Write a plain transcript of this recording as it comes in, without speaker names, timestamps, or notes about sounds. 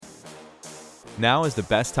Now is the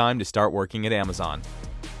best time to start working at Amazon.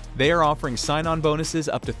 They are offering sign-on bonuses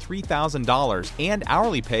up to $3,000 and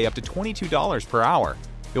hourly pay up to $22 per hour.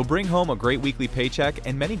 You'll bring home a great weekly paycheck,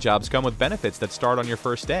 and many jobs come with benefits that start on your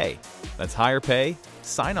first day. That's higher pay,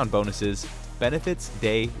 sign-on bonuses, benefits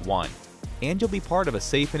day one. And you'll be part of a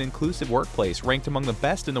safe and inclusive workplace ranked among the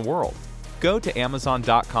best in the world. Go to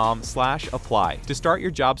amazon.com/apply to start your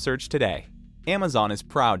job search today. Amazon is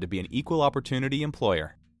proud to be an equal opportunity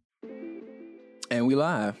employer. And we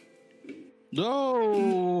live.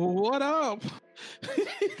 No, what up?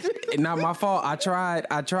 Not my fault. I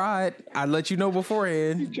tried. I let you know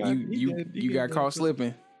beforehand. You got caught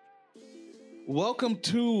slipping. Welcome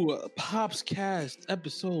to Pops Cast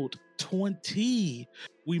episode 20.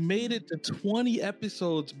 We made it to 20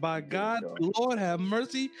 episodes. By God, Lord have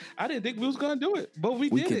mercy. I didn't think we was gonna do it, but we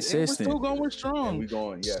did consistent. it. And we're still going strong. And we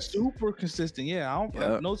going, yes. Super consistent. Yeah, I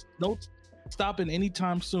don't no stopping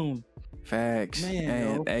anytime soon. Facts.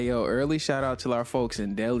 Man, and hey, early shout out to our folks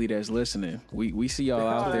in Delhi that's listening. We see y'all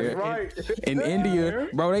out there. Right. In India,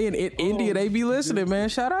 bro, they in India, they be listening, man.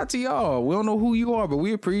 Shout out to y'all. We don't know who you are, but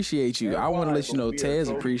we appreciate you. I want to let you know Tez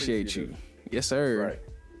appreciate you. Yes, sir. Right.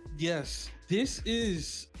 Yes, this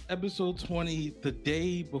is episode 20, the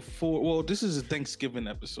day before. Well, this is a Thanksgiving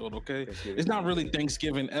episode, okay? It's not really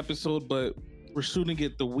Thanksgiving episode, but we're shooting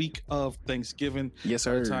it the week of Thanksgiving. Yes,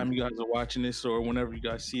 sir. By the time you guys are watching this or whenever you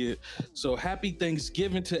guys see it. So happy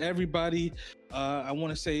Thanksgiving to everybody. I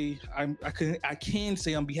want to say, I can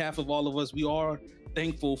say on behalf of all of us, we are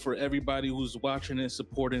thankful for everybody who's watching and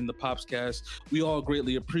supporting the Popscast. We all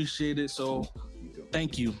greatly appreciate it. So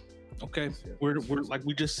thank you. Okay. We're like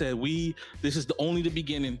we just said, this is only the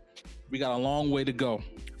beginning. We got a long way to go.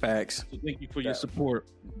 Facts. So thank you for your support.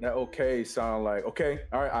 That okay sound like, okay,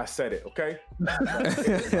 all right, I said it, okay?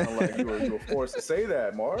 It sound like you were forced to say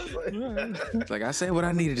that, Mars. Like I said what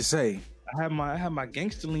I needed to say. I had my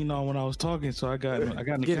gangster lean on when I was talking, so I got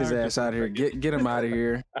Get his ass out of here. Get him out of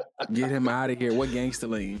here. Get him out of here. What gangster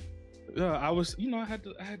lean? I was, I had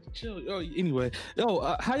to chill. Anyway,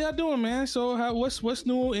 how y'all doing, man? So, what's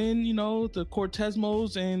new in the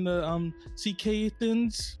Cortezmos and the CK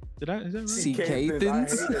Thins? Is that right? CK Thins? I hate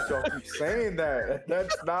that y'all keep saying that.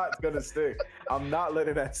 That's not gonna stick. I'm not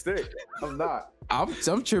letting that stick. I'm not.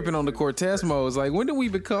 I'm tripping on the Cortezmos. Like, when did we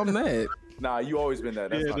become that? Nah, you always been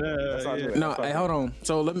that. That's not good. No, hey, hold on.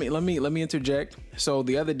 So let me interject. So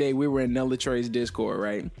the other day we were in Nella Trey's Discord,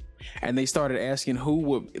 right? And they started asking who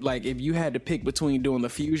would, like, if you had to pick between doing the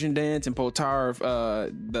fusion dance and Potara,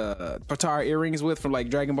 the Potara earrings with from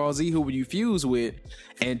like Dragon Ball Z, who would you fuse with?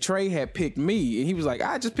 And Trey had picked me, and he was like,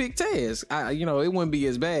 I just picked Tez. It wouldn't be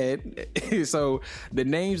as bad. So the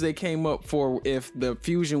names they came up for, if the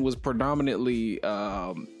fusion was predominantly,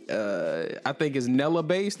 I think is Nella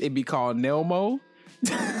based, it'd be called Nelmo.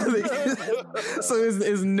 So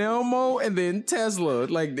it's Nelmo and then Tesla.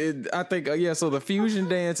 Like I think so the fusion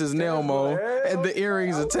dance is Nelmo and the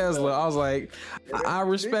earrings are Tesla. I was like, I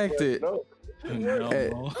respect it.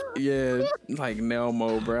 Nelmo. Yeah, like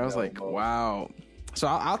Nelmo, bro. I was like, wow. So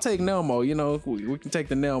I'll take Nelmo. We can take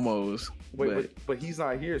the Nelmos. Wait, but he's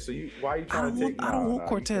not here. So why are you trying to take? I don't want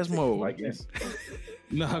Cortezmo.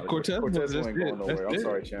 Nah, Cortezmo ain't going nowhere. I'm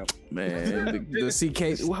sorry, champ. Man, the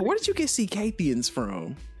CK. Where did you get CKians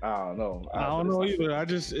from? I don't know. I don't know either.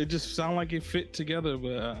 It just sounded like it fit together,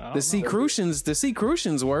 but the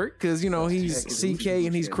C-Crucians work because he's CK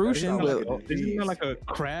and he's Crucian, but isn't that like a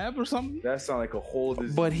crab or something? That sounds like a whole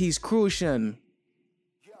disease. But he's Crucian.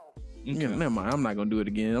 Okay. Yeah, never mind. I'm not gonna do it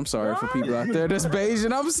again. I'm sorry for people out there that's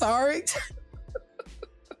Bayesian. I'm sorry.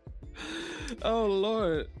 Oh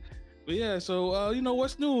Lord. But yeah, so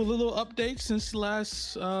what's new? A little update since the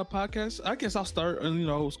last podcast. I guess I'll start.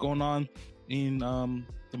 What's going on in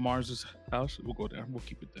the Mars's house. We'll go there. We'll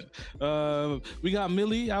keep it there. We got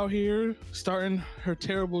Millie out here starting her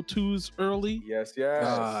terrible twos early. Yes.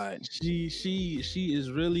 God. She is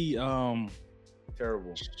really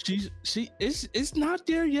terrible. It's not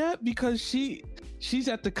there yet because she's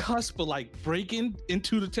at the cusp of like breaking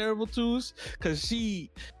into the terrible twos because she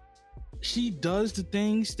does the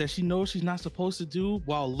things that she knows she's not supposed to do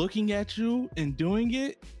while looking at you and doing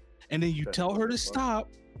it, and then you tell her to stop,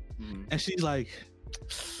 and she's like,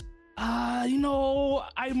 I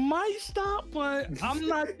might stop, but I'm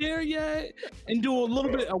not there yet, and do a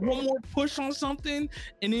little bit of one more push on something,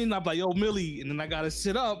 and then I'm like, yo, Millie, and then I gotta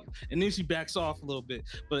sit up, and then she backs off a little bit.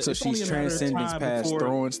 But so it's only she's a matter of transcendence time past before-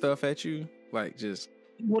 throwing stuff at you, like just.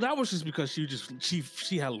 Well, that was just because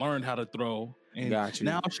she had learned how to throw. And Got you.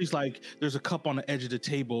 now she's like, there's a cup on the edge of the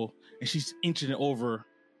table, and she's inching it over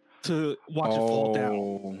to watch it fall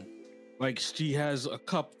down. Like she has a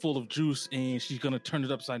cup full of juice and she's gonna turn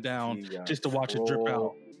it upside down She got just to watch it drip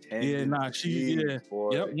out. Yeah, nah, she tendencies, boy.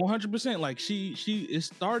 yep, 100%. Like she is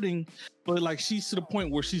starting, but like she's to the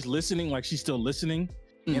point where she's listening, like she's still listening,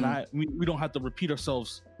 and we don't have to repeat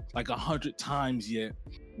ourselves like 100 times yet.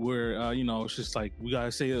 Where you know, it's just like we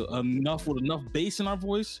gotta say enough with enough bass in our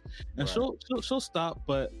voice, and Right. she'll stop.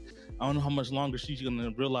 But I don't know how much longer she's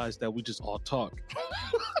gonna realize that we just all talk.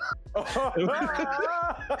 'Cause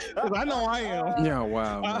I know I am. Yeah,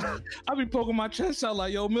 wow. Man. I be poking my chest out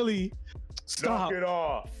like, yo, Millie, stop. Knock it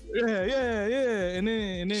off. Yeah. And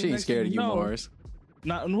then She ain't next scared of thing you, know, Mars.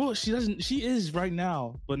 Not well, she doesn't. She is right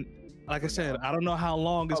now, but like I said, I don't know how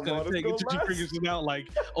long it's How gonna long take it's until gonna she figures it out. Like,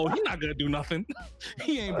 oh, he's not gonna do nothing.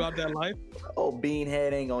 He ain't about that life. Oh,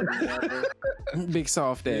 Beanhead ain't gonna do nothing. Big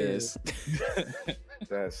soft ass.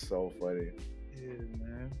 That's so funny. Yeah,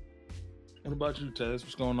 man. What about you, Tez?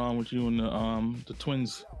 What's going on with you and the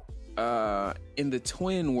twins? In the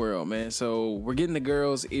twin world, man. So we're getting the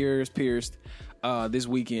girls' ears pierced this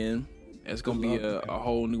weekend. It's gonna be a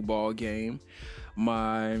whole new ball game.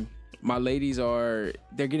 My ladies they're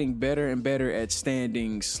getting better and better at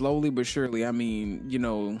standing slowly but surely. I mean, you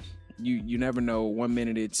know, you never know. 1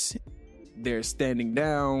 minute they're standing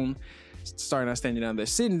down, sorry, not standing down, they're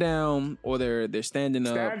sitting down, or they're standing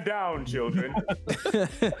up. Stand down, children.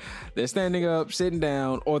 They're standing up, sitting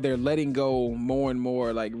down, or they're letting go more and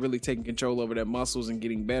more, like really taking control over their muscles and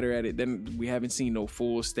getting better at it. Then we haven't seen no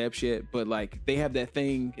full steps yet, but like they have that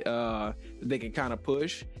thing that they can kind of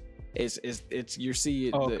push. It's you see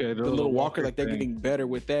it, Okay, the little walker, like they're thing. getting better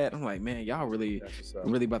with that. I'm like, man, y'all really That's what's up.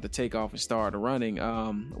 really about to take off and start running.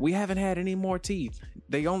 We haven't had any more teeth.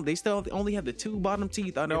 They still only have the 2 bottom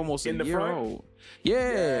teeth. They're almost in a the year front? old.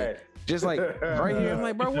 Yeah. Yeah. Just like right here, I'm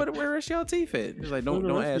like, bro, where is your teeth at? He's like, don't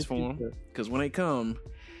ask for them, because when they come,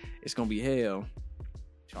 it's gonna be hell.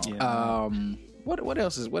 Yeah. What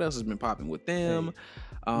else has been popping with them?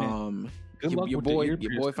 Good luck Your with the boy ear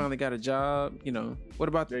finally piercing. got a job. You know, what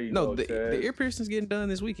about There you no go, the Tez. ear piercing's getting done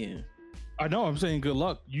this weekend. I know. I'm saying good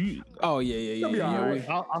luck. You. Oh yeah. It'll be all yeah.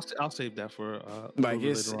 right. I'll save that for Like later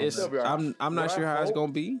it's on. It'll be all right. I'm not What I sure how it's hope-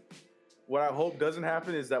 gonna be. What I hope doesn't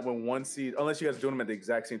happen is that when one sees, unless you guys are doing them at the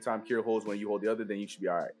exact same time, Kira holds when you hold the other, then you should be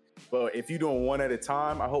all right. But if you're doing one at a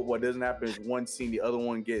time, I hope what doesn't happen is one seeing the other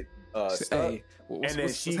one get stuck, Hey, and then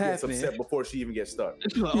she gets happening? upset before she even gets stuck.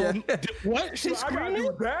 She's like, Yeah. What? She's I gotta screaming?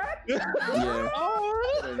 do that. Yeah.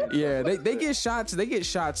 Yeah, they get shots. They get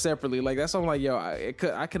shot separately. Like that's something like, yo,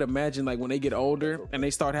 I could imagine like when they get older and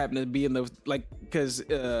they start having to be in the like, because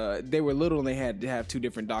they were little and they had to have 2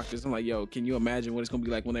 different doctors. I'm like, yo, can you imagine what it's gonna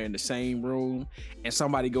be like when they're in the same room and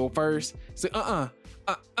somebody go first? Say, I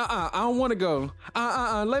don't want to go.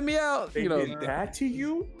 Let me out. They You know, did that to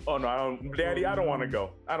you? Oh no, I don't, Daddy. I don't want to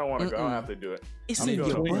go. I don't want to go. I don't have to do it. it's I'm in gonna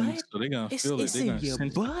your go in, butt. so they're gonna It's, feel it. it's They're in gonna your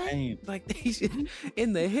sense the butt, pain. like they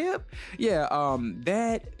in the hip. Yeah,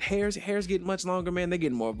 that hair's getting much longer, man. They're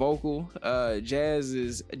getting more vocal. Jazz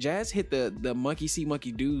hit the monkey see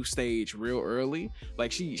monkey do stage real early.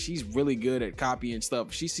 Like she's really good at copying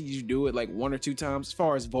stuff. She sees you do it like 1 or 2 times. As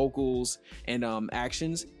far as vocals and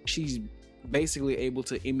actions, she's basically able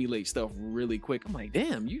to emulate stuff really quick. I'm like,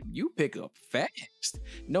 damn, you pick up fast.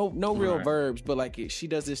 No real Right. verbs, but like she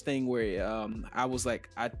does this thing where I was like,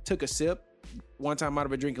 I took a sip one time out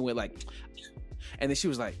of a drink and went like, and then she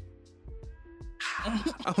was like,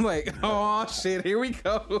 I'm like, oh shit, here we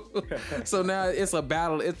go. So now it's a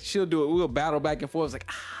battle. She'll do it. We'll battle back and forth. It's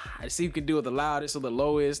like, see who can do it the loudest or the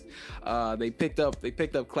lowest. They picked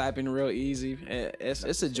up clapping real easy.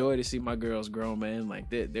 It's a joy to see my girls grow, man. Like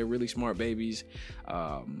they're really smart babies.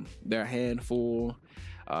 They're a handful.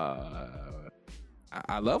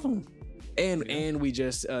 I love them. And we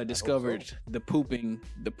just discovered the pooping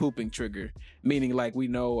trigger, meaning like we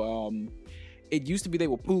know it used to be they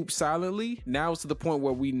would poop silently. Now it's to the point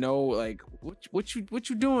where we know like what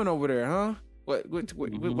you doing over there, huh? What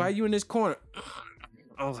why are you in this corner?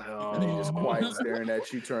 I was like, And he just oh. quiet staring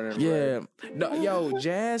at you, turning Yeah. red. No, yo,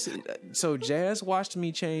 Jazz. So Jazz watched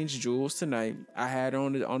me change Jules tonight. I had her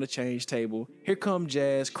on the change table. Here come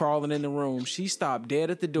Jazz crawling in the room. She stopped dead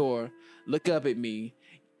at the door, look up at me.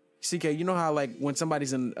 CK, you know how like when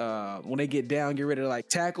somebody's in when they get down, get ready to like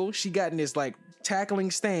tackle. She got in this like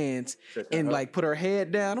tackling stance and like put her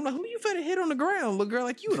head down. I'm like, who you finna hit on the ground, little girl?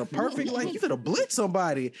 Like you in a perfect like you finna blitz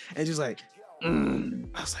somebody. And she's like,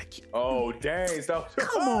 I was like, Oh dang! So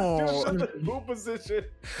Come on. Poop position.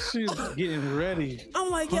 She's getting ready.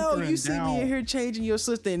 I'm like, yo, you Hunkering see me down. in here changing your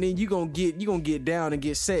sister, and then you gonna get down and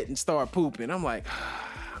get set and start pooping. I'm like,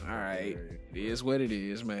 all right, it is what it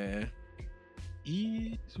is, man.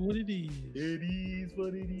 is what it is. It is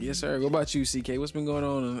what it is. Yes, sir. What about you, CK? What's been going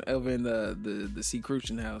on over in the C.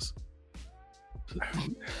 Crucian house?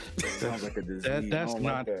 Sounds like a disease. That's I don't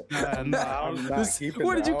not. like that. I'm not keeping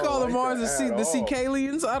What did you I don't call them, like Mars? that The at all.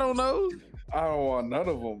 Cicalians? I don't know. I don't want none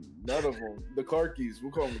of them. None of them. The Clarkies.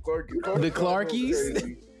 We'll call them the Clarkies. The Clarkies?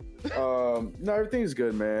 Crazy. No, everything's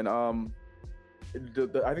good, man. I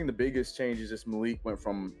think the biggest change is just Malik went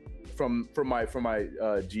from my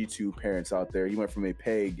G2 parents out there. He went from a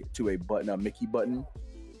peg to a button, a Mickey button.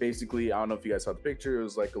 Basically, I don't know if you guys saw the picture. It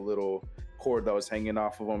was like a little cord that was hanging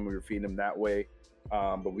off of him. We were feeding him that way.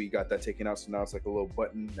 But we got that taken out, so now it's like a little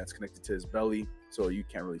button that's connected to his belly, so you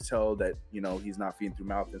can't really tell that he's not feeding through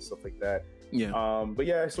mouth and stuff like that. Yeah. But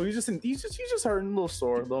yeah, so he's just hurting, a little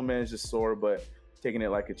sore. Little man's just sore, but taking it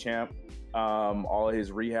like a champ. All of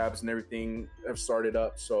his rehabs and everything have started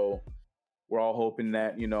up, so we're all hoping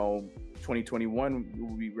that 2021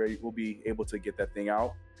 we'll be able to get that thing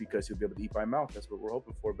out because he'll be able to eat by mouth. That's what we're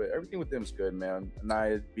hoping for. But everything with him is good, man.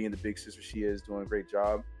 Naya, being the big sister she is, doing a great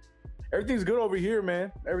job. Everything's good over here,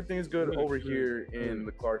 man. Everything is good over here in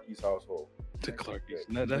the Clarkies household. The Clarkies.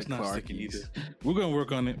 No, that's The not sticking Clarkies. either. We're gonna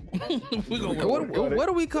work on it. We're gonna work on it. What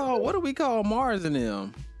do we call Mars and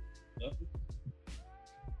them?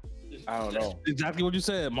 I don't know. Exactly what you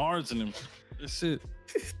said. Mars and him. That's it.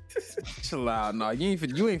 Chill out. No, you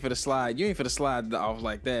ain't for the slide. You ain't for the slide off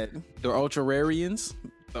like that. The ultra rarians,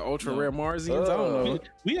 the ultra rare Marsians. I don't know.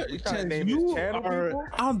 We are. What kind of name You is channel are. people?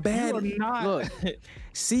 I'm bad. You are not. Look, You are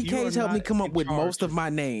CK's helped me not come up in with most charge. of my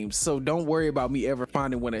names, so don't worry about me ever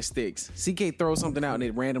finding one that sticks. CK throws something out and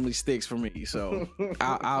it randomly sticks for me, so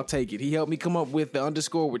I'll take it. He helped me come up with the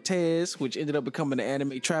underscore with Tez, which ended up becoming the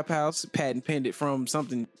Anime Trap House. Patent penned it from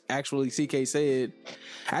something actually CK said.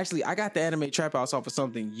 Actually, I got the Anime Trap House off of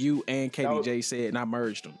something you and KDJ said, and I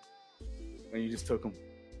merged them. And you just took them.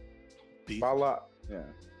 Beef. By a lot. Yeah.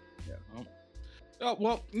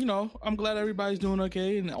 Well, I'm glad everybody's doing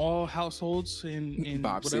okay in all households and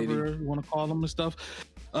Bob whatever City. you want to call them and stuff.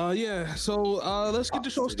 Yeah. So let's get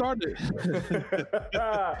the show started.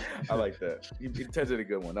 I like that. You tested a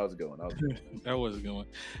good one. That was a good one. That was a good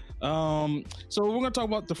one. So we're gonna talk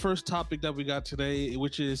about the first topic that we got today,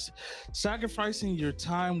 which is sacrificing your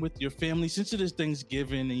time with your family. Since it is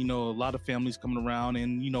Thanksgiving, and a lot of families coming around,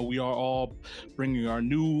 and we are all bringing our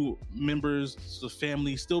new members, the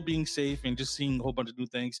family, still being safe, and just seeing a whole bunch of new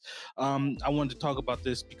things. I wanted to talk about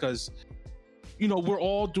this because we're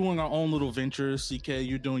all doing our own little ventures. CK,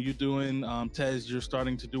 you're doing. Tez, you're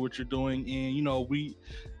starting to do what you're doing, and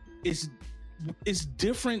it's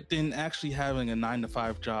different than actually having a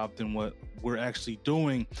 9-to-5 job than what we're actually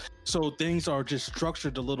doing. So things are just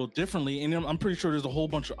structured a little differently. And I'm pretty sure there's a whole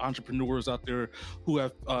bunch of entrepreneurs out there who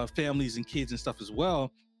have families and kids and stuff as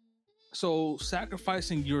well. So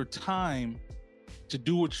sacrificing your time to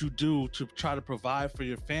do what you do to try to provide for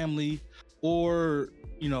your family, or,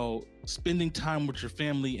 spending time with your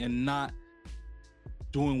family and not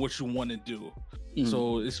doing what you want to do.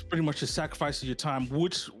 So it's pretty much a sacrifice of your time.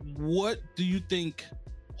 What do you think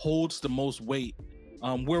holds the most weight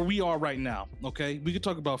where we are right now? Okay, we could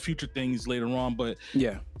talk about future things later on, but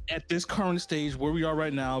Yeah. at this current stage where we are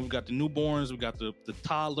right now, we've got the newborns, we got the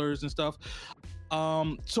toddlers and stuff.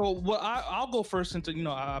 So what I'll go first, since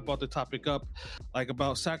I brought the topic up, like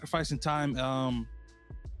about sacrificing time.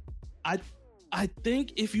 I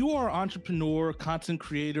think if you are an entrepreneur, content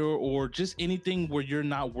creator, or just anything where you're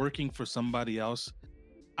not working for somebody else,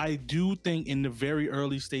 I do think in the very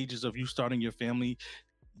early stages of you starting your family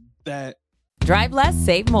that Drive less,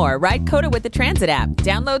 save more. Ride Coda with the Transit app.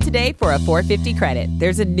 Download today for a $4.50 credit.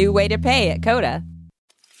 There's a new way to pay at Coda.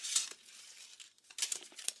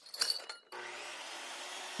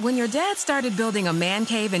 When your dad started building a man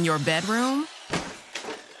cave in your bedroom,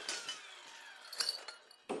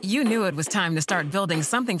 you knew it was time to start building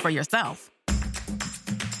something for yourself.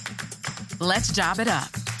 Let's job it up.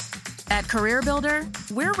 At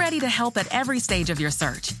CareerBuilder, we're ready to help at every stage of your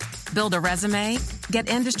search. Build a resume, get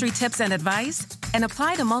industry tips and advice, and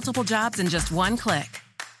apply to multiple jobs in just one click.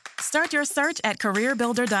 Start your search at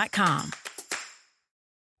CareerBuilder.com.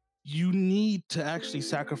 you need to actually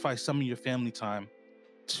sacrifice some of your family time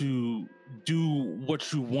to do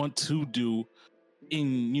what you want to do,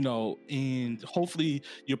 and hopefully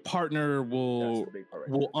your partner That's will the big part right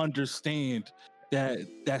will understand that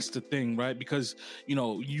that's the thing, right? Because you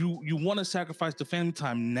want to sacrifice the family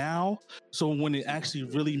time now, so when it actually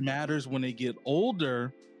really matters, when they get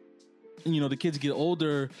older, the kids get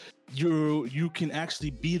older, you can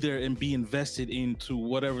actually be there and be invested into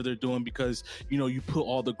whatever they're doing, because you put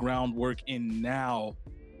all the groundwork in now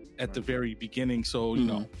at the very beginning. So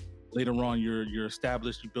later on you're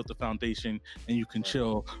established, you built the foundation, and you can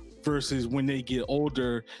chill. Versus when they get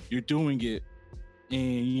older, you're doing it,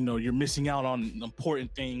 and you're missing out on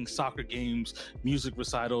important things: soccer games, music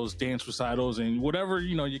recitals, dance recitals, and whatever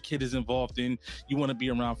your kid is involved in. You want to be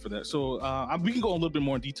around for that. So we can go a little bit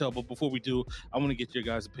more in detail, but before we do, I want to get your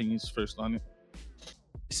guys' opinions first on it.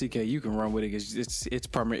 CK, you can run with it because it's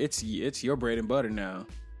permanent. It's your bread and butter now.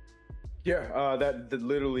 Yeah,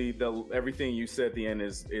 literally everything you said at the end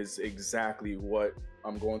is exactly what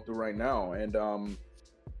I'm going through right now, and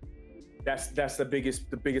that's the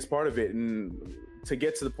biggest part of it. And to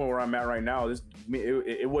get to the point where I'm at right now,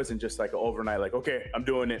 it wasn't just like an overnight, like, okay, I'm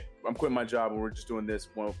doing it, I'm quitting my job, and we're just doing this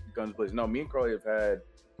one guns blazing. No, me and Carly have had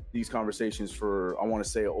these conversations for, I want to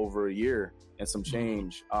say, over a year and some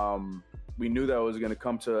change. We knew that it was going to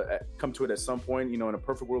come to it at some point. In a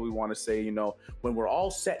perfect world, we want to say, when we're all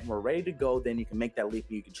set and we're ready to go, then you can make that leap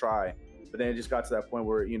and you can try. But then it just got to that point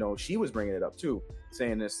where, she was bringing it up too,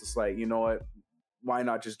 saying this, it's like, you know what, why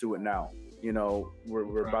not just do it now?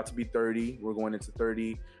 We're about to be 30. We're going into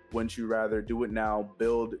 30. Wouldn't you rather do it now,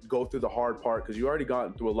 go through the hard part? Because you already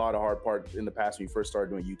gone through a lot of hard parts in the past when you first started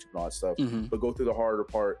doing YouTube and all that stuff. But go through the harder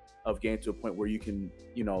part of getting to a point where you can,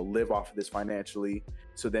 live off of this financially.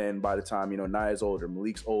 So then by the time, Naya's older,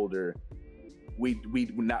 Malik's older,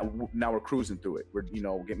 now we're cruising through it. We're,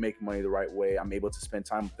 making money the right way. I'm able to spend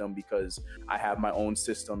time with them because I have my own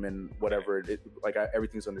system and whatever,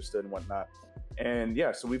 everything's understood and whatnot. And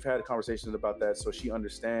yeah, so we've had conversations about that. So she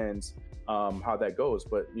understands how that goes.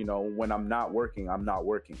 But, when I'm not working, I'm not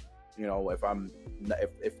working.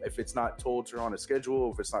 If it's not told to her on a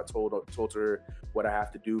schedule, if it's not told to her what I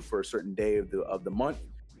have to do for a certain day of the month,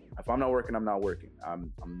 if I'm not working, I'm not working.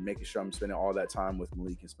 I'm making sure I'm spending all that time with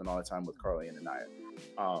Malik and spend all that time with Carly and Anaya.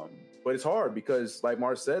 But it's hard because, like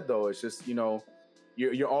Mars said, though, it's just,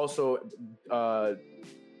 you're also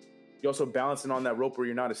balancing on that rope where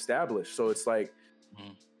you're not established. So it's like,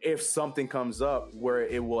 if something comes up where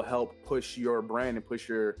it will help push your brand and push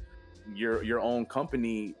your own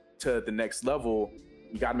company to the next level,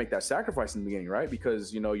 you got to make that sacrifice in the beginning, right?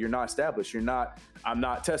 Because, you're not established. I'm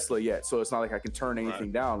not Tesla yet. So it's not like I can turn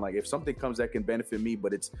anything down. Like if something comes that can benefit me,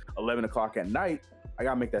 but it's 11 o'clock at night, I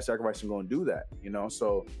got to make that sacrifice and go and do that,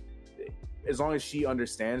 So as long as she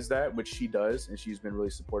understands that, which she does, and she's been really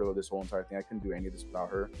supportive of this whole entire thing, I couldn't do any of this without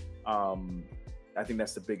her. I think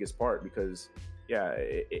that's the biggest part because, yeah,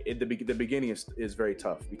 the beginning is very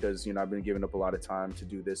tough because, I've been giving up a lot of time to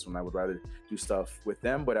do this when I would rather do stuff with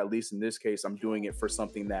them. But at least in this case, I'm doing it for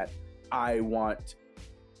something that I want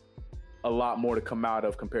a lot more to come out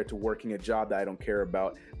of compared to working a job that I don't care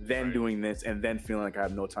about, then doing this and then feeling like I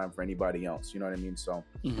have no time for anybody else. You know what I mean? So,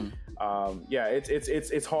 yeah,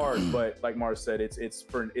 it's hard, but like Mars said, it's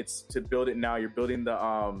to build it now. You're building the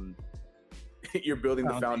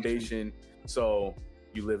foundation. So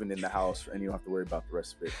you living in the house and you don't have to worry about the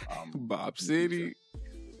rest of it. Bob City.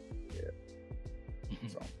 Yeah.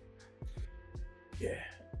 So, yeah.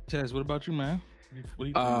 Tez, what about you, man? What do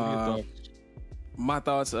you think? What are your thoughts? My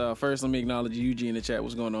thoughts. First, let me acknowledge Eugene in the chat.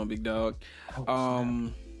 What's going on, big dog?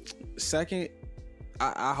 Second,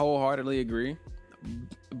 I wholeheartedly agree.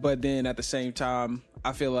 But then at the same time,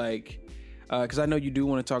 I feel like, because I know you do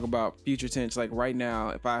want to talk about future tense. Like right now,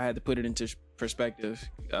 if I had to put it into perspective,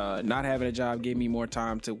 not having a job gave me more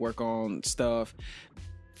time to work on stuff,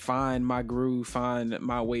 find my groove, find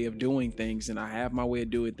my way of doing things. And I have my way of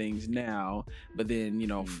doing things now. But then,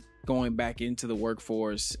 going back into the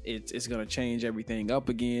workforce, it's going to change everything up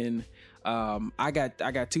again. I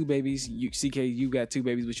got two babies. CK, you got two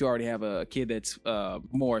babies, but you already have a kid that's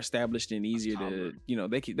more established and easier to,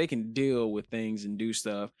 they can deal with things and do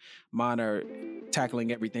stuff. Mine are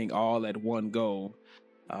tackling everything all at one go.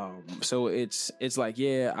 So it's like,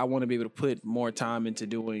 yeah, I want to be able to put more time into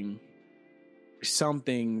doing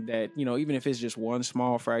something that, even if it's just one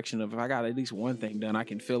small fraction of, if I got at least one thing done, I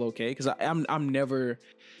can feel okay. Because I'm never,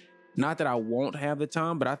 not that I won't have the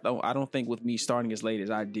time, but I don't think with me starting as late as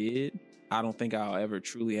I did, I don't think I'll ever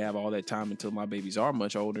truly have all that time until my babies are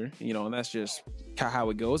much older, and that's just how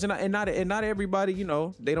it goes. And not everybody,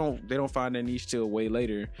 they don't find their niche till way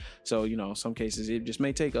later. So, some cases it just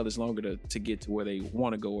may take others longer to get to where they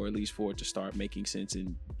want to go, or at least for it to start making sense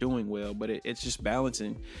and doing well. But it's just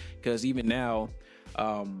balancing, because even now,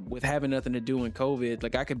 with having nothing to do in COVID,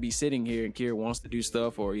 like I could be sitting here and Kira wants to do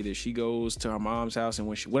stuff, or either she goes to her mom's house, and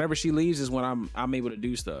whenever she leaves is when I'm able to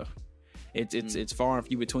do stuff. It's far and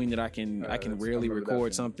few between that I can rarely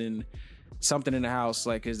record something in the house,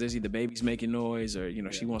 like, because there's either baby's making noise or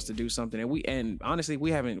she wants to do something, and honestly we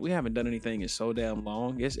haven't done anything in so damn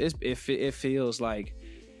long. It feels like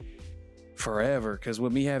forever, because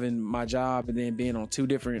with me having my job and then being on two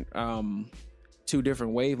different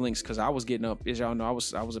wavelengths, because I was getting up, as y'all know, I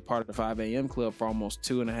was a part of the 5 a.m. club for almost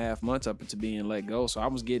 2.5 months up into being let go. So I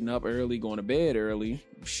was getting up early, going to bed early.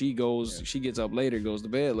 She gets up later, goes to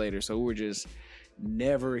bed later. So we were just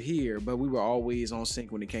never here, but we were always on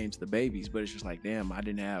sync when it came to the babies. But it's just like, damn, I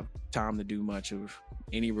didn't have time to do much of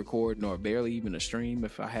any recording or barely even a stream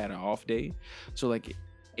if I had an off day. So like,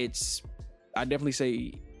 I definitely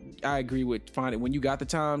say I agree with finding when you got the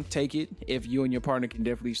time, take it. If you and your partner can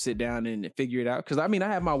definitely sit down and figure it out. Because I mean, I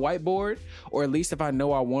have my whiteboard, or at least if I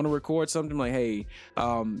know I want to record something, like, hey,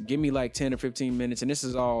 give me like 10 or 15 minutes. And this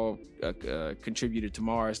is all contributed to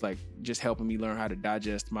Mars, like just helping me learn how to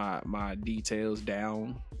digest my details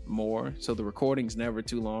down more. So the recording's never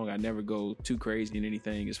too long. I never go too crazy in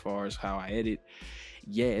anything as far as how I edit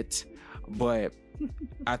yet. But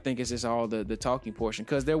I think it's just all the talking portion,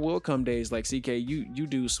 because there will come days like CK, you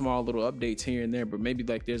do small little updates here and there, but maybe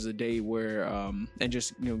like there's a day where and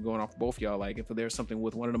just, you know, going off both y'all, like if there's something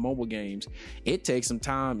with one of the mobile games, it takes some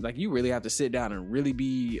time. Like you really have to sit down and really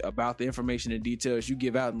be about the information and details you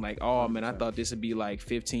give out, and like, oh man, I thought this would be like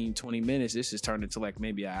 15-20 minutes, this has turned into like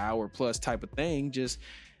maybe an hour plus type of thing, just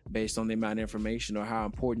based on the amount of information or how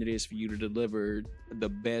important it is for you to deliver the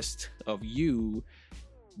best of you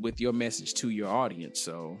with your message to your audience.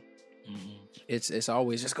 So it's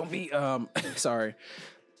always just gonna be sorry,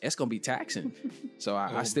 it's gonna be taxing. So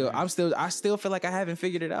I still feel like I haven't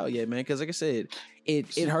figured it out yet, man, because like I said,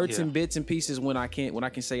 it hurts in bits and pieces when I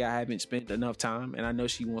can say I haven't spent enough time, and I know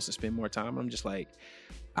she wants to spend more time. I'm just like,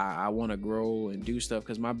 I want to grow and do stuff,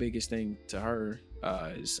 because my biggest thing to her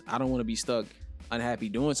is I don't want to be stuck unhappy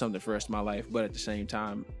doing something for the rest of my life, but at the same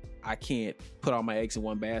time I can't put all my eggs in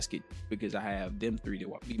one basket, because I have them three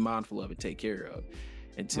to be mindful of and take care of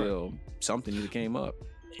until something either came up.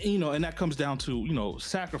 You know, and that comes down to, you know,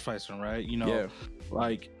 sacrificing, right? You know,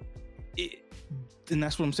 like it, and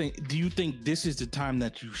that's what I'm saying. Do you think this is the time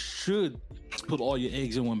that you should put all your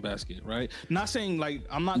eggs in one basket, right? Not saying like,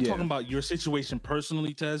 I'm not talking about your situation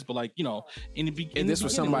personally, Tez, but like, you know, in the beginning, this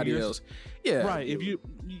was somebody else. Yeah. Right. If you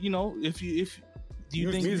know, if do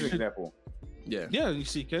you think music example? Yeah, you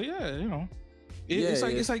see, you know,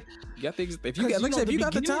 it's like you got things. If you got, like I said, if you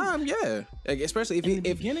got the time, like, especially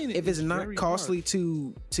if it's not costly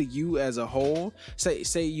to you as a whole.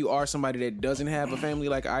 Say you are somebody that doesn't have a family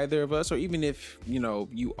like either of us, or even if you know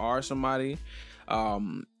you are somebody, I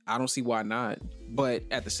don't see why not. But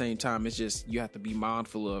at the same time, it's just you have to be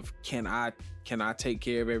mindful of can I take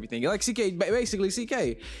care of everything? Like basically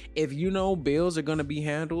CK, if you know bills are gonna be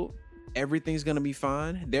handled, everything's gonna be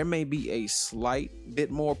fine. There may be a slight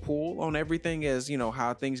bit more pull on everything, as you know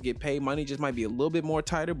how things get paid. Money just might be a little bit more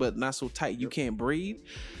tighter, but not so tight you can't breathe.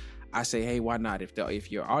 I say, hey, why not?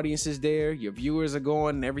 If your audience is there, your viewers are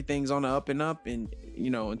going, and everything's on the up and up, and you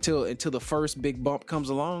know until the first big bump comes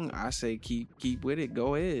along, I say keep with it,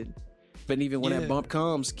 go ahead. But even when that bump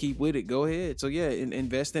comes, keep with it, go ahead. So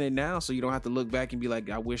invest in it now, so you don't have to look back and be like,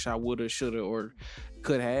 I wish I woulda, shoulda, or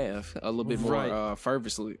could have a little bit more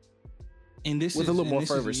fervently. And this with is a little more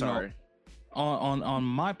fervor, sorry. On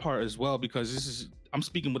my part as well, because I'm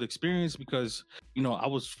speaking with experience, because you know I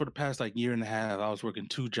was, for the past like year and a half, I was working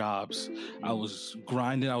 2 jobs. I was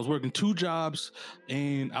grinding. I was working 2 jobs,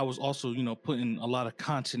 and I was also, you know, putting a lot of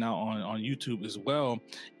content out on YouTube as well.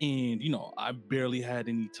 And you know, I barely had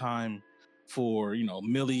any time for, you know,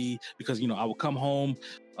 Millie, because you know I would come home,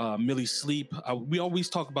 Millie sleep. We always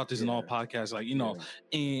talk about this in all podcasts, like, you know,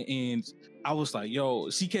 and I was like, yo,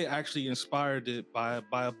 CK actually inspired it by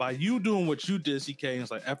you doing what you did, CK. And it's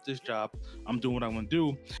like, F this job, I'm doing what I want to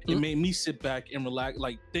do. It made me sit back and relax,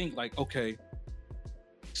 like think like, okay,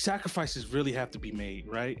 sacrifices really have to be made,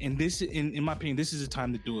 right? And this, in my opinion, this is the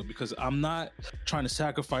time to do it, because I'm not trying to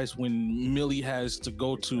sacrifice when Millie has to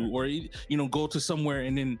go to, or you know, go to somewhere,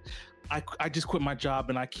 and then I just quit my job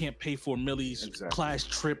and I can't pay for Millie's class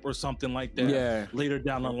trip or something like that later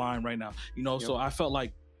down the line right now, you know. So I felt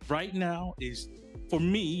like right now is, for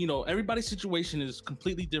me, you know, everybody's situation is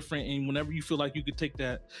completely different, and whenever you feel like you could take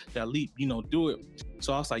that leap, you know, do it.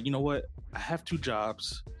 So I was like, you know what, I have 2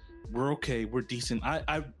 jobs, we're okay, we're decent.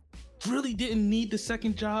 I really didn't need the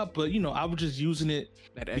second job, but you know, I was just using it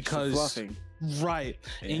because fluffing. Right.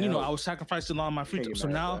 And you know, I was sacrificing a lot of my free time. So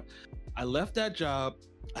now I left that job.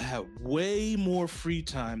 I have way more free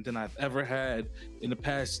time than I've ever had in the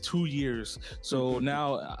past 2 years. So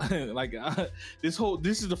now, like, this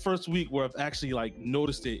is the first week where I've actually like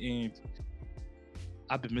noticed it, and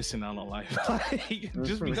I've been missing out on life, like,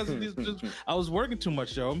 just because of this. I was working too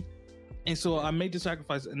much, yo, and so I made the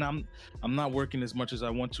sacrifice, and I'm not working as much as I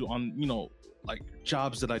want to on, you know, like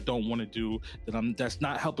jobs that I don't want to do, that's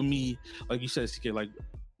not helping me. Like you said, CK, like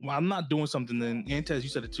when I'm not doing something, then Antez, you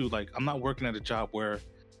said it too, like I'm not working at a job where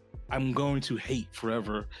I'm going to hate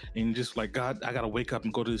forever and just like, God, I gotta wake up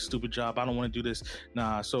and go to this stupid job. I don't want to do this.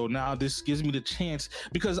 Nah. So now this gives me the chance,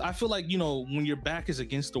 because I feel like, you know, when your back is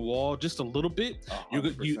against the wall just a little bit,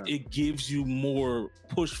 it gives you more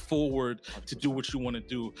push forward 100%. To do what you want to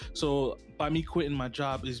do. So by me quitting my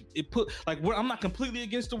job, I'm not completely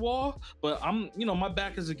against the wall, but I'm, you know, my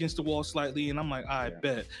back is against the wall slightly, and I'm like, I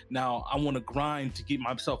bet now I want to grind to get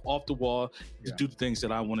myself off the wall to do the things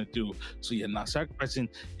that I want to do. So yeah, now sacrificing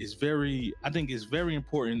is I think is very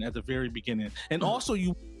important at the very beginning. And also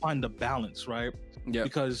you find the balance, right? Yeah.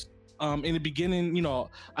 Because in the beginning, you know,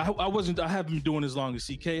 I haven't been doing as long as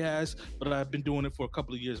CK has, but I've been doing it for a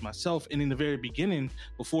couple of years myself. And in the very beginning,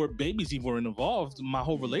 before babies even were involved, my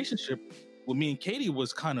whole relationship with me and Katie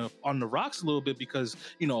was kind of on the rocks a little bit, because,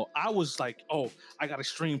 you know, I was like, oh, I got to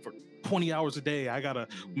stream for 20 hours a day. I got to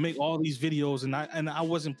make all these videos. And I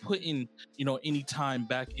wasn't putting, you know, any time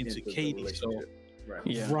back into Katie. So right.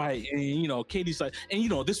 Yeah. Right. And you know, Katie's like, and you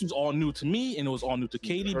know, this was all new to me and it was all new to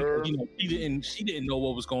Katie because, you know, she didn't know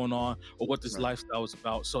what was going on or what this lifestyle was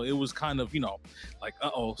about. So it was kind of, you know, like,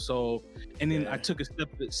 so, and then I took a step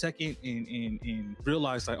second and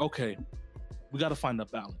realized like, okay, we got to find a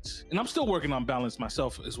balance. And I'm still working on balance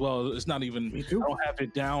myself as well. It's not even, I don't have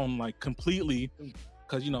it down like completely,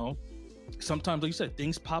 because, you know, sometimes, like you said,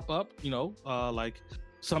 things pop up, you know, like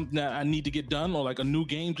something that I need to get done, or like a new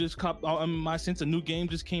game just in my sense, a new game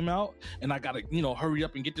just came out and I gotta, you know, hurry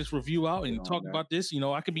up and get this review out and talk about this. You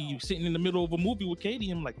know, I could be sitting in the middle of a movie with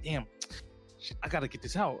Katie and I'm like, damn, I gotta get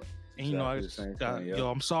this out. And you know,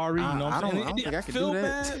 I'm sorry. You know, I don't think I can do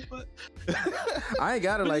that. Bad, but I ain't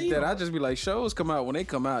got it like that. I just be like, shows come out when they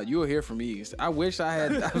come out. You'll hear from me. I wish I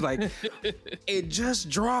was like, it just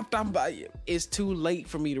dropped. It's too late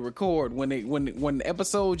for me to record when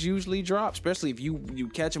episodes usually drop, especially if you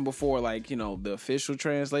catch them before, like, you know, the official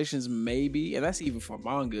translations maybe, and that's even for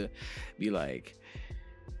manga. Be like,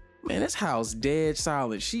 man, this house dead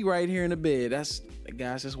silent. She right here in the bed. That's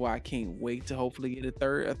why I can't wait to hopefully get a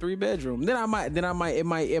 3-bedroom. Then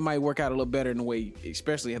it might work out a little better in the way,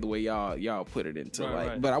 especially the way y'all put it into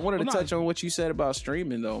right. But I wanted to touch on what you said about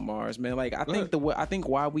streaming though, Mars, man. Like I think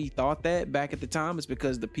why we thought that back at the time is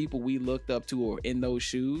because the people we looked up to or in those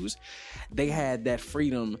shoes, they had that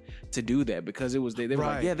freedom to do that because it was they were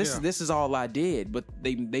like, yeah, this is all I did, but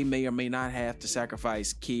they may or may not have to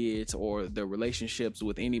sacrifice kids or the relationships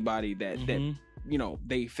with anybody that you know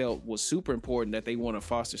they felt was super important that they want to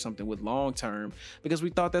foster something with long term, because we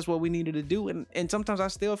thought that's what we needed to do. And sometimes I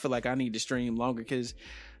still feel like I need to stream longer, because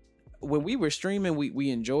when we were streaming, we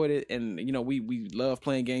enjoyed it, and you know we love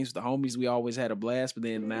playing games with the homies. We always had a blast. But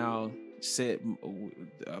then now,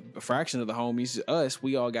 a fraction of the homies, us,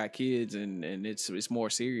 we all got kids, and it's more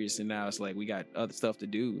serious. And now it's like we got other stuff to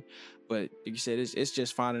do. But like you said, it's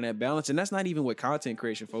just finding that balance, and that's not even with content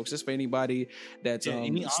creation, folks. It's for anybody that's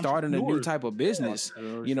starting a new type of business.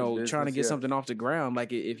 You know, trying to get something off the ground.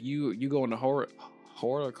 Like if you go into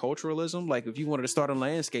horticulturalism, like if you wanted to start a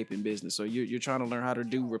landscaping business, or you're trying to learn how to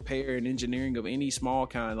do repair and engineering of any small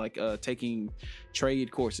kind, like taking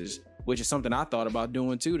trade courses, which is something I thought about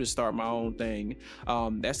doing too to start my own thing.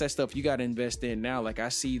 That's that stuff you got to invest in now. Like I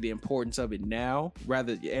see the importance of it now,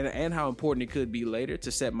 and how important it could be later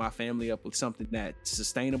to set my family up with something that's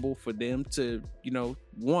sustainable for them to, you know,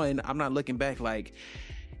 I'm not looking back like,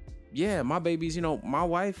 yeah, my babies, you know, my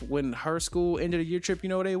wife, when her school end of the year trip, you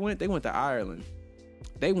know, they went to Ireland.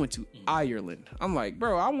 They went to Ireland. I'm like,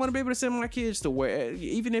 bro, I want to be able to send my kids to where,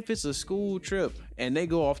 even if it's a school trip and they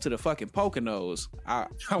go off to the fucking Poconos, I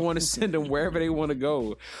want to send them wherever they want to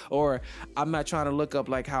go. Or I'm not trying to look up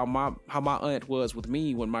like how my aunt was with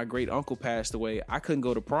me when my great uncle passed away. I couldn't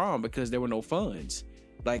go to prom because there were no funds.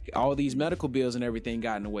 Like all these medical bills and everything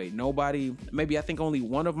got in the way. Maybe I think only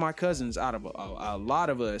one of my cousins out of a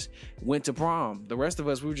lot of us went to prom. The rest of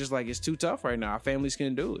us, we were just like, it's too tough right now. Our families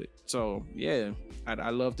can't do it. So yeah,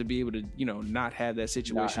 I love to be able to, you know, not have that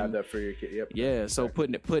situation. Not have that for your kid. Yep. Yeah. So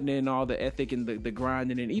putting in all the ethic and the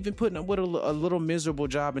grinding, and even putting up with a little miserable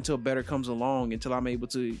job until better comes along, until I'm able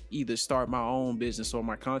to either start my own business or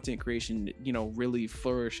my content creation, you know, really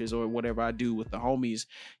flourishes, or whatever I do with the homies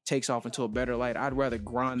takes off into a better light. I'd rather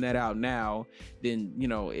grind that out now than, you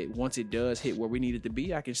know, once it does hit where we need it to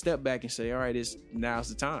be, I can step back and say, all right, now's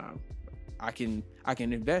the time. I can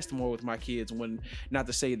invest more with my kids. When, not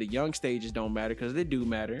to say the young stages don't matter, because they do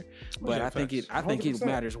matter, but Yeah, I think it 100%.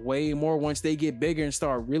 matters way more once they get bigger and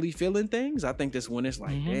start really feeling things. I think that's when it's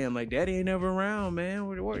like, damn, like daddy ain't never around, man.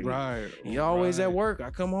 Right. He always at work. I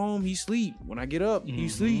come home, he sleep. When I get up, he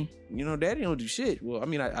sleep. You know, daddy don't do shit. Well, I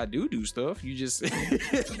mean, I do stuff. You just,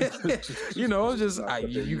 you know,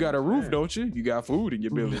 you got a roof, don't you? You got food in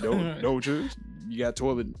your belly, don't you? You got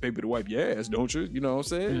toilet paper to wipe your ass, don't you? You know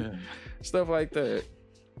what I'm saying? Yeah. Stuff like that.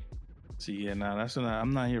 See, yeah, nah,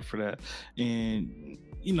 I'm not here for that. And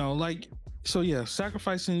you know, like, so yeah,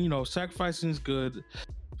 sacrificing is good.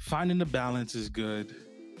 Finding the balance is good,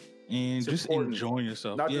 and It's just important. enjoying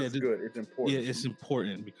yourself. Not just good, it's important. Yeah, it's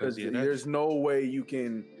important because Because there's no way you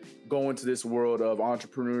can go into this world of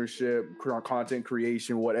entrepreneurship, content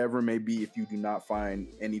creation, whatever it may be, if you do not find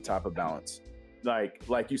any type of balance.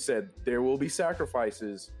 Like you said, there will be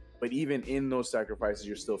sacrifices, but even in those sacrifices,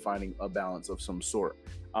 you're still finding a balance of some sort.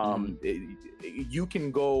 You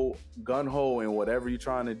can go gun ho in whatever you're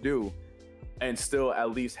trying to do, and still at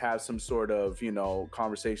least have some sort of, you know,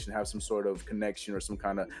 conversation, have some sort of connection or some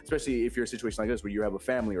kind of, especially if you're in a situation like this where you have a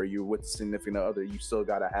family or you're with a significant other, you still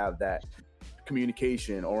got to have that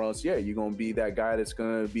communication, or else, yeah, you're going to be that guy that's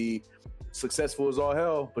going to be successful as all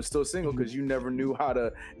hell, but still single because you never knew how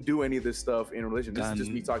to do any of this stuff in a relation. This is just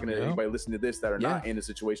me talking to anybody listening to this that are not in a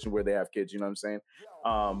situation where they have kids, you know what I'm saying?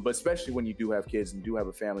 But especially when you do have kids and do have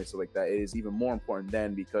a family, so like that, it is even more important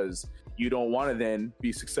then, because you don't want to then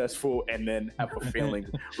be successful and then have a failing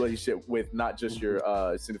relationship with not just your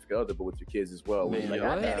significant other, but with your kids as well. Man, Like,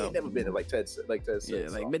 daddy ain't never been there, like Ted said. Yeah,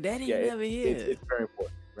 like, but daddy ain't never here. It's very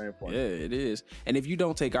important. Very important. Yeah, it is. And if you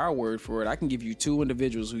don't take our word for it, I can give you two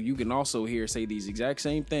individuals who you can also hear say these exact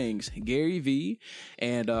same things: Gary V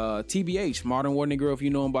and TBH, Modern War Negro. If you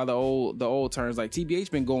know him by the old terms, like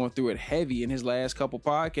TBH been going through it heavy in his last couple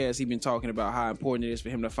podcasts. He's been talking about how important it is for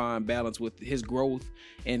him to find balance with his growth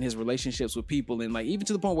and his relationships with people, and like even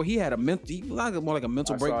to the point where he had more like a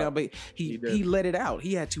mental breakdown, but he let it out.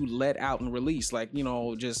 He had to let out and release, like, you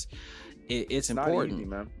know, just. It's important, not easy,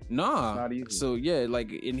 man. Nah, it's not easy. So yeah,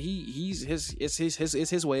 like, and it's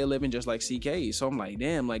his way of living, just like CK. So I'm like,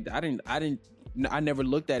 damn, like I never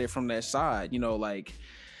looked at it from that side, you know, like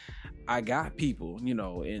I got people, you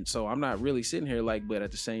know, and so I'm not really sitting here like, but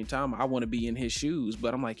at the same time, I want to be in his shoes.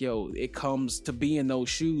 But I'm like, yo, it comes to be in those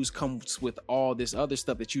shoes comes with all this other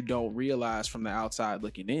stuff that you don't realize from the outside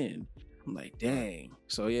looking in. I'm like, dang.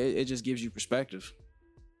 So yeah, it just gives you perspective.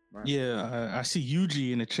 Right. Yeah, I see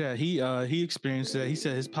Yuji in the chat. He experienced that. He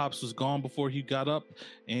said his pops was gone before he got up,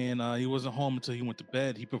 and he wasn't home until he went to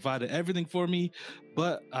bed. He provided everything for me,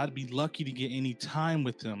 but I'd be lucky to get any time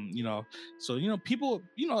with him, you know. So, you know, people,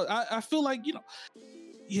 you know, I feel like, you know,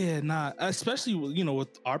 yeah, nah, especially, you know,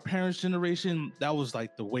 with our parents' generation, that was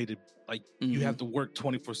like the way to, like, you have to work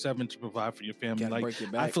 24/7 to provide for your family. Like,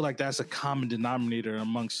 I feel like that's a common denominator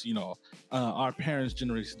amongst, you know, our parents'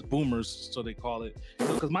 generation, the boomers, so they call it.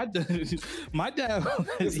 Because my dad, I'm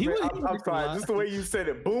sorry, just the way you said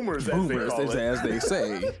it, boomers, as they call it. As they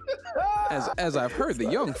say, as I've heard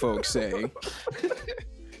the young folks say.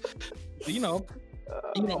 you know,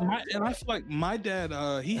 and I feel like my dad,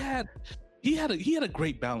 he had a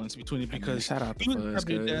great balance between it, because shout out to Fuzz,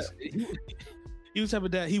 guys. He was type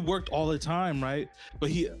of dad. He worked all the time, right? But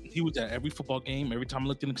he was at every football game. Every time I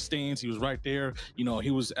looked in the stands, he was right there. You know,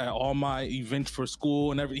 he was at all my events for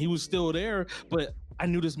school and everything. He was still there, but I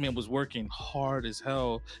knew this man was working hard as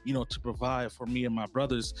hell, you know, to provide for me and my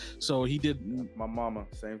brothers. So he did. My mama,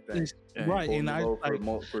 same thing. Right, and I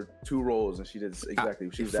for 2 roles, and she did exactly.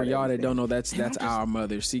 She was for y'all that don't know, that's our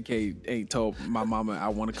mother. CK ain't told my mama I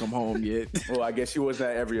want to come home yet. Well, I guess she wasn't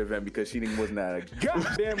at every event because she wasn't at a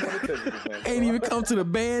goddamn event. Ain't even come to the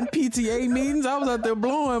band PTA meetings. I was out there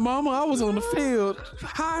blowing, mama. I was on the field.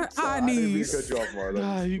 High knees. I didn't mean to cut you off, Marlo.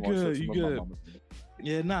 Nah, you good. You good.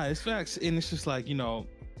 Yeah, nah, it's facts, and it's just like, you know,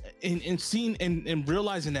 and seeing and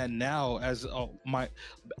realizing that now as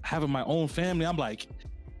having my own family, I'm like,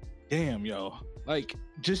 damn, yo, like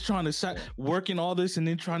just trying to working all this and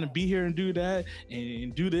then trying to be here and do that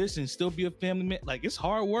and do this and still be a family man. Like, it's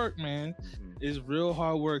hard work, man. It's real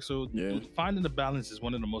hard work. So finding the balance is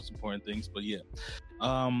one of the most important things. But yeah,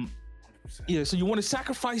 so you want to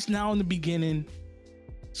sacrifice now in the beginning,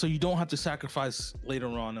 so you don't have to sacrifice later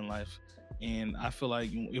on in life. And I feel like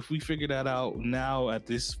if we figure that out now at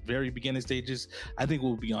this very beginning stages, I think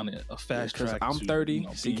we'll be on a fast track. I'm 30.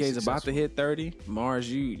 CK's about to hit 30.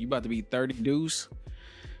 Mars, you about to be 30 deuce.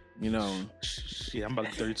 You know, Yeah, I'm about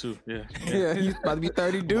to be 32. Yeah. yeah, he's about to be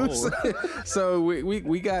 30 dudes. So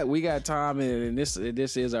we got time, and this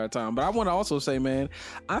is our time. But I want to also say, man,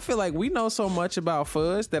 I feel like we know so much about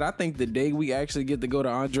Fuzz that I think the day we actually get to go to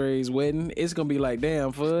Andre's wedding, it's gonna be like,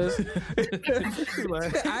 damn, Fuzz.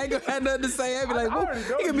 I ain't gonna have nothing to say. I'd be like,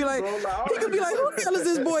 he could be like, who the hell is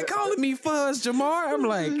this boy calling me Fuzz, Jamar? I'm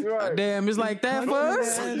like, damn, it's like that,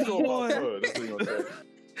 Fuzz.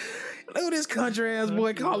 Look at this country ass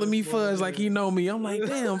boy calling me Fuzz like he know me. I'm like,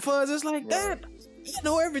 damn, Fuzz, it's like that. You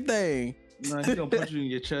know everything. Nah, he gonna punch you in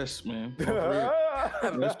your chest, man.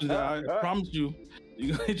 I promise you.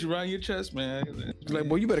 You gonna hit you right in your chest, man. He's like,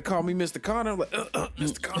 boy, you better call me Mr. Connor. I'm like,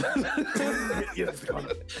 Mr. Connor. Yes,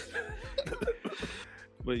 Connor.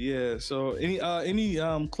 But yeah, so any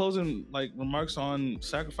closing like remarks on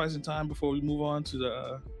sacrificing time before we move on to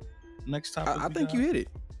the next topic? I think you hit it.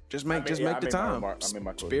 Just make the time.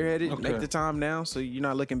 Spearhead it. Okay. Make the time now, so you're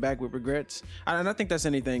not looking back with regrets. And I think that's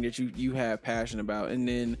anything that you have passion about. And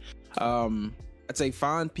then I'd say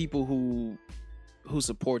find people who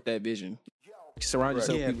support that vision. Surround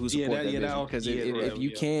yourself with people who support that vision. Because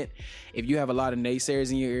if you have a lot of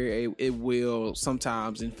naysayers in your ear, it will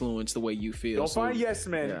sometimes influence the way you feel. Don't find yes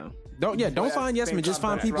men. Yeah. Don't find yes men. Just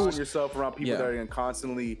find people. Surround yourself around people that are going to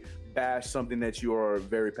constantly bash something that you are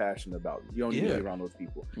very passionate about. You don't need to be around those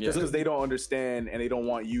people. Just because they don't understand and they don't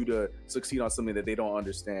want you to succeed on something that they don't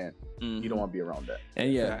understand. You don't want to be around that.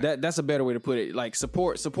 And that's a better way to put it. Like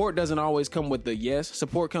support doesn't always come with the yes.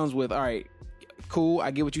 Support comes with, all right, cool, I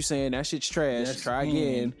get what you're saying. That shit's trash. Yes. Try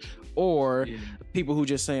again. Or people who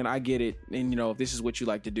just saying, I get it. And if this is what you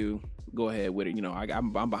like to do, go ahead with it.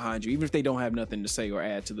 I'm behind you. Even if they don't have nothing to say or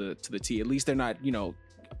add to the tea, at least they're not,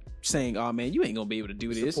 saying, oh man, you ain't gonna be able to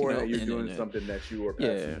do this. That you're doing something that you are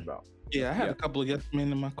passionate about. Yeah, I had a couple of yes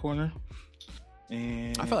men in my corner.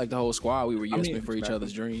 And I felt like the whole squad, we were yes men for each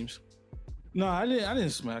other's dreams. No, I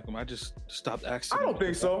didn't smack them. I just stopped asking. I don't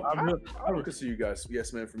think so. I don't consider you guys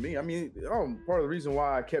yes men for me. I mean, part of the reason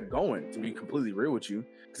why I kept going, to be completely real with you,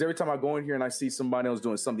 because every time I go in here and I see somebody else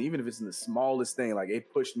doing something, even if it's in the smallest thing, like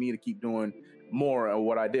it pushed me to keep doing more of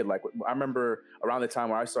what I did. Like I remember around the time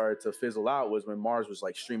where I started to fizzle out was when Mars was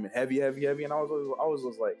like streaming heavy, and I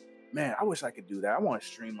was like, man, I wish I could do that. I want to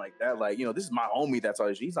stream like that. Like, this is my homie that's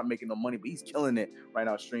always, he's not making no money, but he's killing it right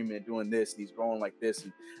now, streaming and doing this, and he's growing like this.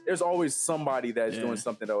 And there's always somebody that's doing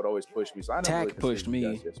something that would always push me. So I never really pushed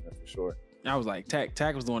me. Yes, man, for sure. I was like,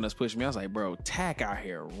 Tack was the one that's pushing me. I was like, bro, Tack out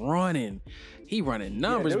here running. He running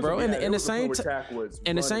numbers, bro. And the same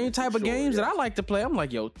type of games that I like to play. I'm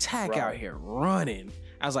like, yo, Tack out here running.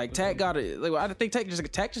 I was like, Tack got it. Like, I think Tack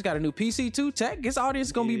just got a new PC too. Tack, his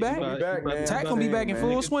audience gonna be back. Tack gonna be back in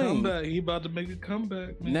full swing. He about to make a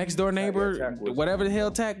comeback. Man. Next door neighbor, whatever the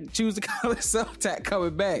hell Tack choose to call himself, Tack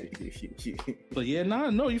coming back. But yeah,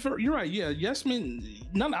 no, you're right. Yeah, yes men.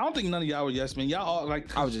 I don't think none of y'all were yes men. Y'all all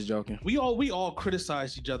like. I was just joking. We all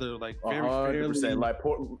criticized each other like very 100%. Fairly. Like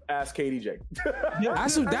ask KDJ.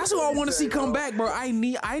 That's who I want to see come back, bro. I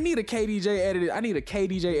need a KDJ edited. I need a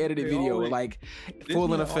KDJ edited video like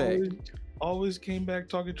full in effect. Always came back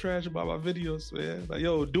talking trash about my videos, man. Like,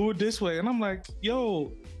 yo, do it this way, and I'm like,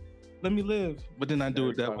 yo, let me live. But then I do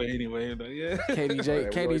it that way anyway. Like, yeah.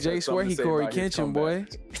 KDJ swear he Corey Kenshin, boy.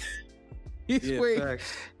 He swear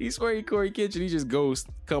he Corey Kenshin. He just goes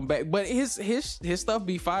come back, but his stuff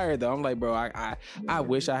be fire though. I'm like, bro, I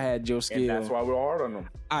wish I had your skill. And that's why we're hard on them.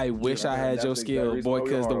 I wish I had your skill, boy,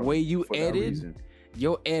 because the way you edit,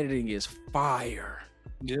 your editing is fire.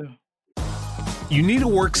 Yeah. You need a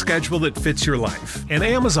work schedule that fits your life, and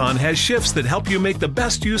Amazon has shifts that help you make the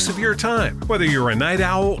best use of your time. Whether you're a night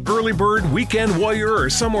owl, early bird, weekend warrior, or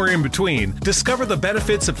somewhere in between, discover the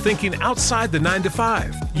benefits of thinking outside the 9 to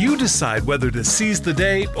 5. You decide whether to seize the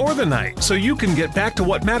day or the night so you can get back to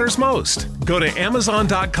what matters most. Go to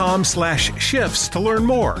Amazon.com/shifts to learn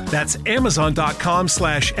more. That's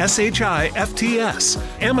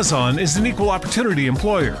Amazon.com/SHIFTS. Amazon is an equal opportunity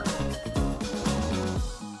employer.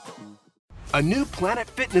 A new Planet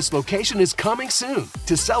Fitness location is coming soon.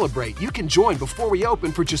 To celebrate, you can join before we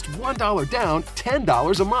open for just $1 down,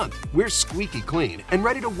 $10 a month. We're squeaky clean and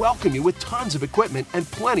ready to welcome you with tons of equipment and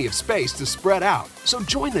plenty of space to spread out. So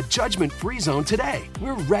join the judgment-free zone today.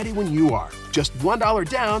 We're ready when you are. Just $1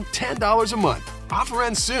 down, $10 a month. Offer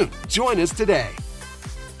ends soon. Join us today.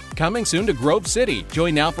 Coming soon to Grove City.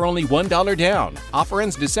 Join now for only $1 down. Offer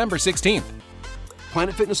ends December 16th.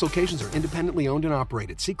 Planet Fitness locations are independently owned and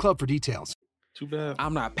operated. See club for details. Too bad.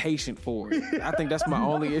 I'm not patient for it. I think that's my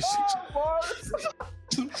only issue.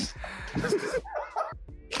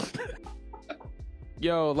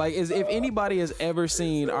 Yo, like, if anybody has ever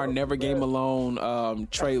seen our Never Game Alone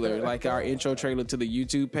trailer, like our intro trailer to the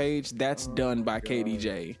YouTube page, that's done by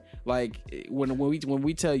KDJ. Like, when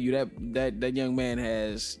we tell you that young man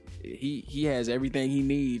has he has everything he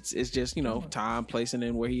needs. It's just, you know, time, placing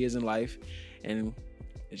in where he is in life, and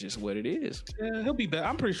it's just what it is. Yeah, he'll be back.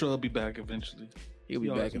 I'm pretty sure he'll be back eventually. He'll be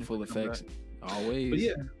back in full effect. Always. But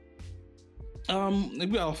yeah. We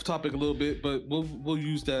got off topic a little bit, but we'll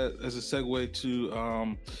use that as a segue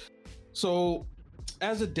to so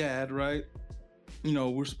as a dad, right? You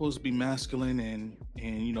know, we're supposed to be masculine and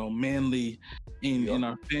you know, manly in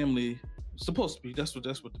our family. Supposed to be. That's what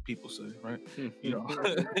the people say, right? You know,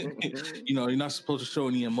 you know, you're not supposed to show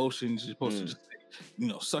any emotions. You're supposed to just, you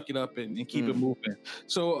know, suck it up and keep it moving.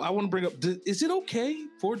 So I want to bring up: is it okay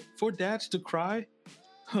for dads to cry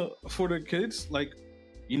for their kids? Like,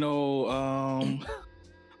 you know,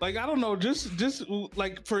 like, I don't know, just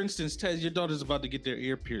like, for instance, Tez, your daughter's about to get their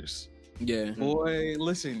ear pierced. Yeah. Boy,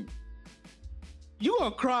 listen. You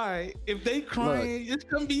gonna cry if they crying. It's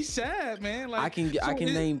gonna be sad, man. Like, I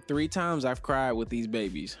can name 3 times I've cried with these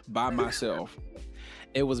babies by myself.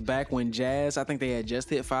 It was back when Jazz, I think they had just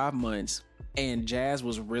hit 5 months, and Jazz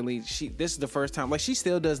was really, this is the first time, like, she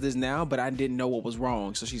still does this now, but I didn't know what was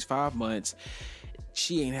wrong. So she's 5 months.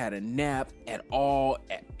 She ain't had a nap at all,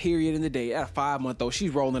 period, in the day. At a 5-month-old,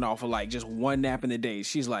 she's rolling off of like just one nap in the day.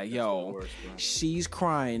 She's like, yo, she's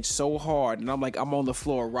crying so hard. And I'm like, I'm on the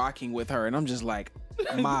floor rocking with her. And I'm just like,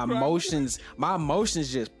 my emotions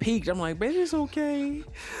just peaked. I'm like, baby, it's okay.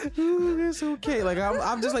 Ooh, it's okay. Like,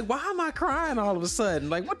 I'm just like, why am I crying all of a sudden?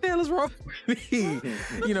 Like, what the hell is wrong with me?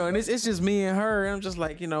 You know, and it's just me and her. And I'm just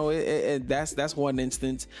like, you know, that's one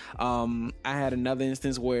instance. I had another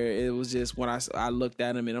instance where it was just when I looked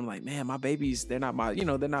at him and I'm like, man, my babies, they're not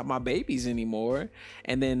my babies anymore.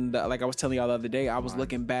 And then, like I was telling y'all the other day, I was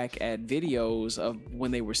looking back at videos of when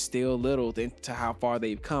they were still little to how far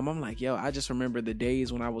they've come. I'm like, yo, I just remember the days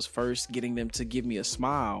when I was first getting them to give me a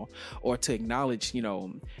smile or to acknowledge, you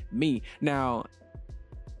know, me. Now,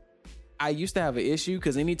 I used to have an issue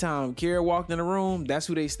because anytime Kira walked in the room, that's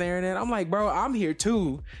who they staring at. I'm like, bro, I'm here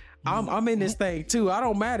too. I'm in this thing too. I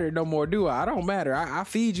don't matter no more, do I? I don't matter. I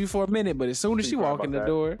feed you for a minute, but as soon as she walk in the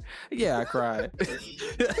door, yeah, I cried.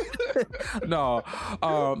 No,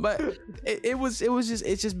 but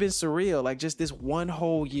it's just been surreal. Like, just this one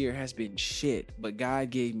whole year has been shit. But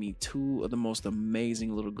God gave me 2 of the most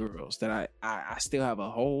amazing little girls that I still have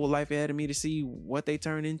a whole life ahead of me to see what they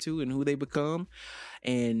turn into and who they become,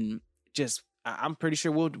 and just. I'm pretty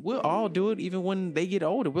sure we'll all do it. Even when they get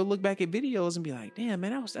older, we'll look back at videos and be like, "Damn,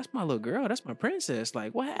 man, that's my little girl. That's my princess.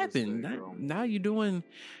 Like, what happened? Now you're doing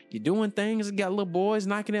things. Got little boys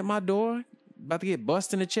knocking at my door, about to get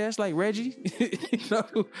busted in the chest like Reggie. You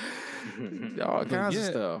know, all kinds of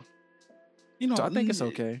stuff. You know, so I think it's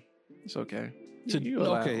okay. It's okay.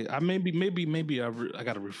 Okay, maybe I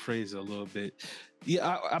gotta rephrase it a little bit.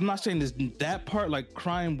 Yeah, I'm not saying this that part, like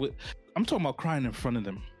crying with. I'm talking about crying in front of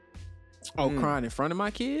them. Oh, crying in front of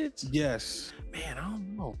my kids? Yes. Man, I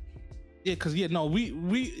don't know. Yeah, because we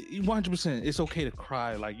 100%. It's okay to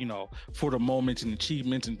cry, like, you know, for the moments and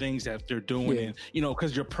achievements and things that they're doing, and you know,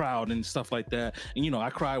 because you're proud and stuff like that. And you know,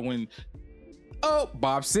 I cry when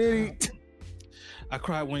Bob City. I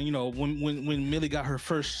cried when, you know, when Millie got her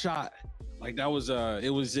first shot. Like, that was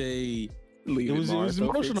it was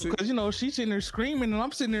emotional because, you know, she's sitting there screaming and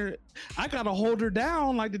I'm sitting there, I gotta hold her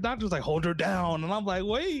down. Like, the doctor's like, hold her down, and I'm like,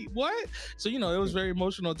 wait, what? So, you know, it was very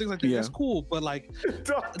emotional, things like that. That's cool, but like,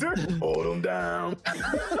 doctor, hold him down.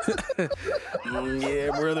 Yeah,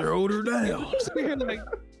 brother, hold her down. I'm sitting here like,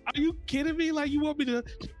 are you kidding me? Like, you want me to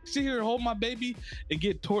sit here and hold my baby and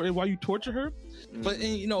get tortured while you torture her? But,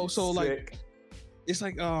 and, you know, so like, it's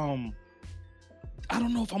like, I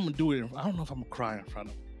don't know if I'm gonna do it. I don't know if I'm gonna cry in front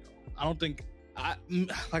of them. I don't think,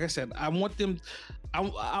 like I said, I want them,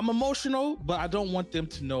 I'm emotional, but I don't want them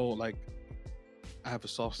to know, like, I have a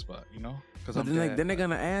soft spot, you know? But then they're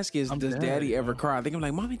gonna ask is, does daddy ever cry? I think I'm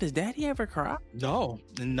like, mommy, does daddy ever cry? No.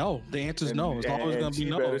 The answer is no. It's always gonna be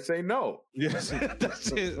no. Better say no. Yes,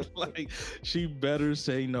 that's it. Like, she better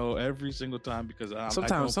say no every single time, because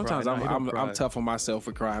sometimes I'm tough on myself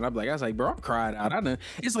for crying. I was like, bro, I'm crying out.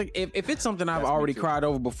 It's like if it's something I've already cried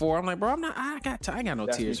over before, I'm like, bro, I ain't got no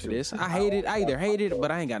tears for this. I hate it. I either hate it, but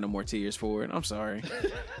I ain't got no more tears for it. I'm sorry.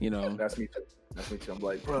 You know. That's me too. I'm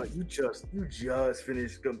like, bro, you just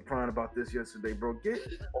finished crying about this yesterday, bro. Get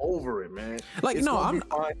over it, man. Like, it's no, I'm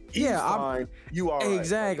fine. Fine. You are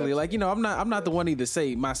exactly. Like, you know, I'm not the one to either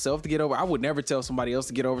say myself to get over. I would never tell somebody else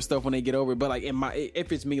to get over stuff when they get over it. But like,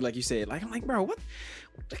 if it's me, like you said, like, I'm like, bro,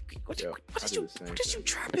 what you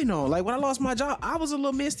trapping on? Like when I lost my job, I was a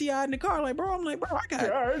little misty eyed in the car. Like, bro, I'm like, bro, I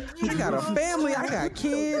got a family, I got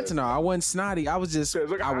kids. No, I wasn't snotty. I was just,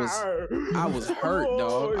 I was hurt,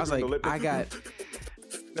 dog. I was like,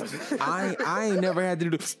 I ain't never had to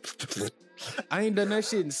do. I ain't done that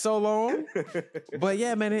shit in so long. But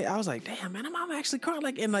yeah, man, I was like, damn, man, I'm actually crying.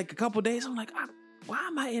 Like in like a couple days, I'm like, why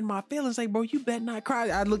am I in my feelings? Like, bro, you better not cry.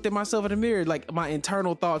 I looked at myself in the mirror, like my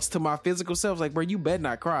internal thoughts to my physical self, like, bro, you better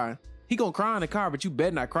not cry. He gonna cry in the car, but you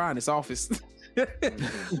better not cry in this office.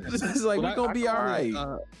 It's like, we're gonna be all right.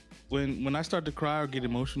 When I start to cry or get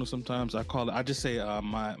emotional, sometimes I just say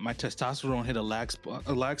my testosterone hit a lag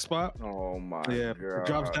spot. Oh my god! It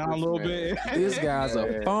drops down a little bit. This guy's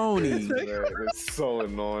a phony. It's so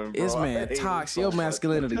annoying, bro. This man toxic. Your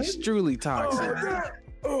masculinity is truly toxic.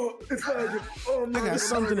 I got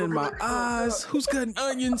something in my eyes. Who's cutting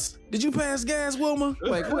onions? Did you pass gas, Wilma?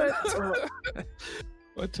 Like what?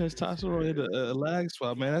 What testosterone hit a lag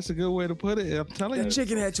spot, man? That's a good way to put it. I'm telling you, that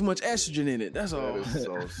chicken had too much estrogen in it. That's all. That is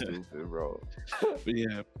so stupid, bro. But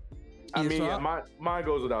yeah. I mean, mine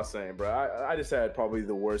goes without saying, bro. I just had probably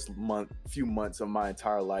the worst few months of my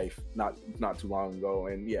entire life, not too long ago,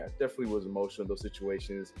 and yeah, definitely was emotional in those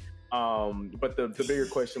situations. But the bigger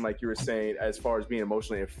question, like you were saying, as far as being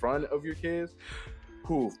emotionally in front of your kids,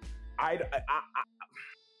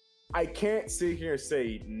 I can't sit here and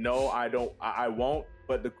say no, I won't.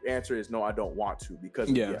 But the answer is no, I don't want to, because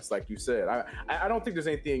yes, like you said, I don't think there's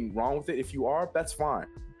anything wrong with it. If you are, that's fine.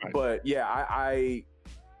 Right. But yeah, I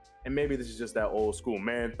and maybe this is just that old school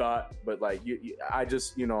man thought, but like I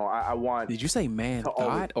just, I want. Did you say man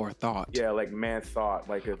thought or thought? Yeah, like man thought.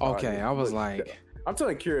 Like okay, I was like. I'm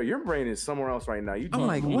telling Kira, your brain is somewhere else right now. I'm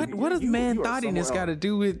like, what does man thoughtiness got to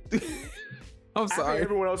do with? I'm sorry. I think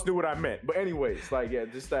everyone else knew what I meant, but anyways, like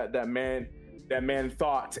just that man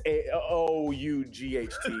thought. AOUGHT.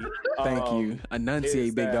 Thank you.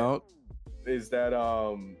 Enunciate, big dog. Is that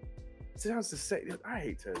sounds to say? I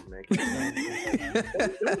hate Tez, man.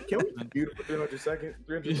 Can we beautiful 300 seconds,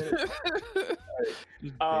 300 minutes?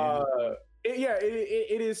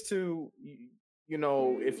 It is to.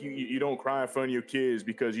 If you don't cry in front of your kids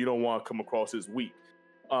because you don't want to come across as weak.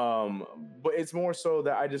 But it's more so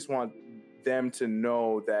that I just want them to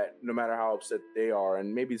know that no matter how upset they are,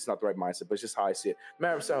 and maybe it's not the right mindset, but it's just how I see it. No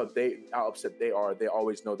matter how upset they are, they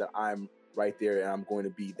always know that I'm right there and I'm going to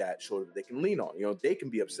be that shoulder that they can lean on. They can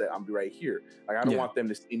be upset. I'll be right here. Like, I don't want them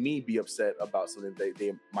to see me be upset about something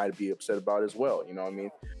they might be upset about as well. You know what I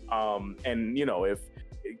mean? And if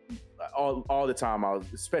all the time,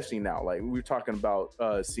 especially now, like we were talking about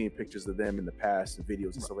seeing pictures of them in the past and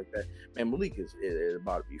videos and stuff like that. Man, Malik is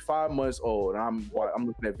about to be 5 months old, and I'm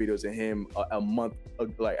looking at videos of him a month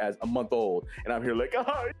old, and I'm here like,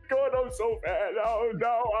 oh, it's going up so fast. Oh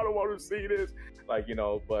no, I don't want to see this. Like,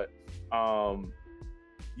 but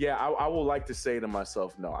yeah, I will like to say to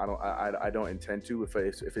myself, no, I don't intend to. If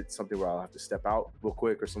it's something where I'll have to step out real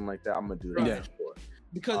quick or something like that, I'm gonna do that. Yeah, sure.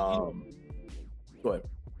 Because go ahead.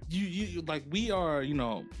 You like, we are, in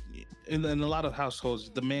a lot of households,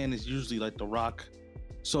 the man is usually like the rock.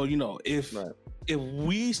 So if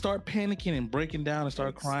we start panicking and breaking down and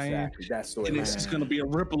start crying, that's and it's just gonna be a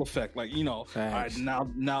ripple effect. Like, all right,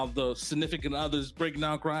 now the significant other's breaking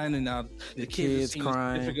down crying, and now the kids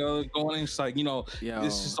crying, going. It's like,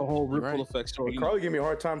 it's just a whole ripple effect. So Carly gave me a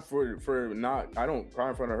hard time for not. I don't cry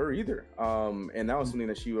in front of her either. And that was something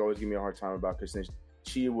that she would always give me a hard time about, because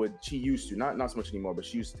she used to, not so much anymore, but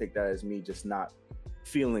she used to take that as me just not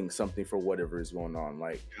feeling something for whatever is going on.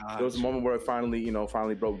 Like, there was a moment where I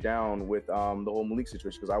finally broke down with the whole Malik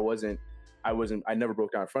situation, because I never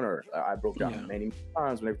broke down in front of her. I broke down many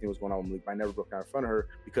times when everything was going on with Malik, but I never broke down in front of her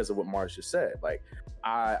because of what Mars just said. Like,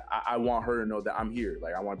 I want her to know that I'm here.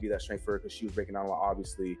 Like, I want to be that strength for her, because she was breaking down a lot,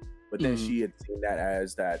 obviously, but then she had seen that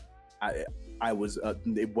as that I was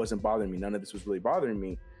it wasn't bothering me. None of this was really bothering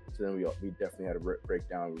me. So then we definitely had a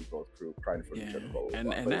breakdown. We both cried in front of each other.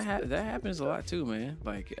 And that happens a lot too, man.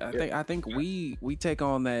 Like, I think we take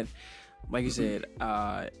on that, like you said,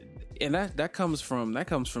 and that comes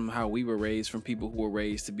from how we were raised, from people who were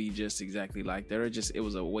raised to be just exactly like that. It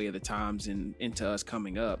was a way of the times and into us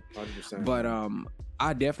coming up. 100%. But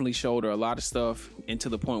I definitely showed her a lot of stuff, and to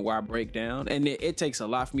the point where I break down, and it takes a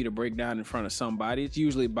lot for me to break down in front of somebody. It's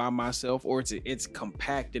usually by myself, or it's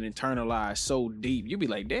compacted, internalized so deep. You'd be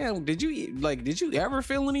like, damn, did you ever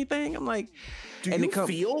feel anything? I'm like,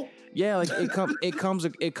 feel? Yeah, like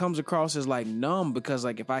it comes across as like numb, because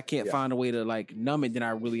like if I can't find a way to like numb it, then I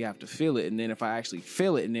really have to feel it. And then if I actually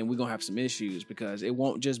feel it, and then we're gonna have some issues, because it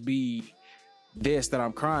won't just be this that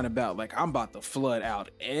I'm crying about, like I'm about to flood out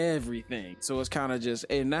everything. So it's kind of just,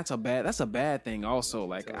 and that's a bad thing also.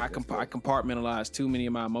 Like I compartmentalize too many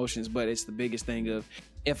of my emotions, but it's the biggest thing of,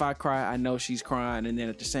 if I cry, I know she's crying, and then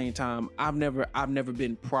at the same time, I've never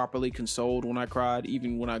been properly consoled when I cried,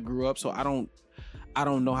 even when I grew up. So I don't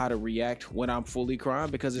know how to react when I'm fully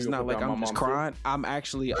crying, because it's not like I'm just crying.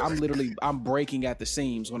 I'm breaking at the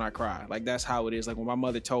seams when I cry. Like that's how it is. Like when my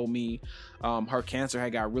mother told me her cancer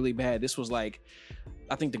had got really bad. This was like,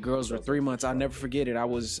 I think the girls were 3 months. I'll never forget it.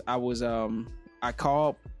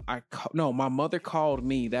 My mother called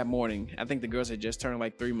me that morning. I think the girls had just turned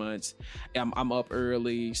like 3 months. I'm up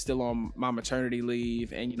early, still on my maternity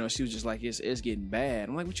leave, and she was just like, it's getting bad.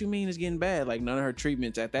 I'm like, what you mean it's getting bad? Like none of her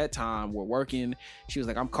treatments at that time were working. She was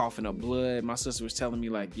like, I'm coughing up blood. My sister was telling me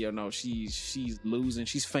like, she's losing,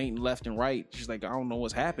 she's fainting left and right. She's like, I don't know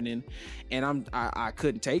what's happening, and I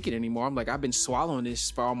couldn't take it anymore. I'm like, I've been swallowing this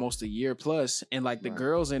for almost a year plus, and like the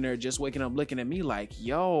girls in there just waking up looking at me like,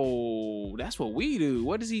 yo, that's what we do.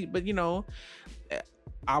 What is he? But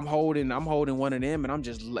I'm holding one of them, and I'm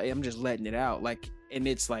just letting it out, like, and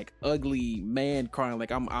it's like ugly man crying,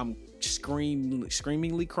 like I'm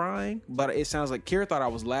screamingly crying, but it sounds like Kira thought I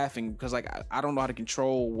was laughing because like I don't know how to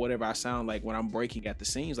control whatever I sound like when I'm breaking at the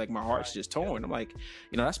seams. Like my heart's just torn. I'm like,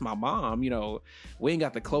 that's my mom. We ain't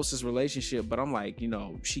got the closest relationship, but I'm like,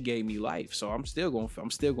 she gave me life, so I'm still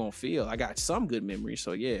gonna feel. I got some good memories,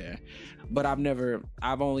 so yeah. But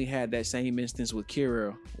I've only had that same instance with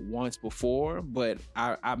Kira once before, but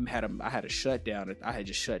I had a shutdown. I had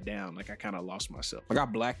just shut down. Like I kind of lost myself. Like I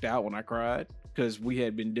blacked out when I cried because we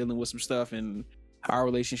had been dealing with some stuff in our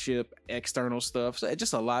relationship, external stuff. So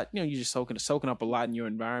just a lot, you're just soaking up a lot in your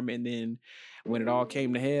environment. And then when it all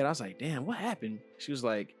came to head, I was like, damn, what happened? She was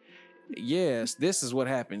like, yes, this is what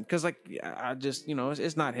happened. Cause like, I just,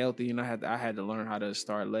 it's not healthy. And I had to learn how to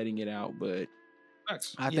start letting it out. But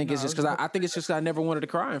I think it's just because I never wanted to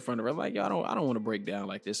cry in front of her. Like, yo, I don't want to break down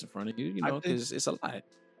like this in front of you, cause it's a lot.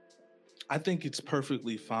 I think it's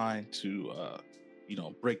perfectly fine to,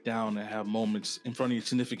 break down and have moments in front of your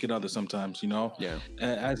significant other sometimes, Yeah.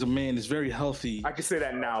 As a man, it's very healthy. I can say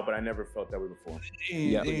that now, but I never felt that way before.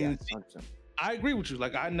 Yeah, 100%. I agree with you.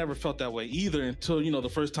 Like, I never felt that way either until, the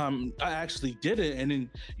first time I actually did it. And then,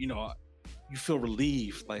 you feel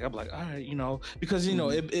relieved. Like, I'm like, all right, because,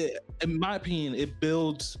 it, in my opinion, it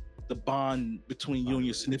builds the bond between you and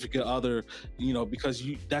your significant other, because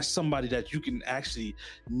that's somebody that you can actually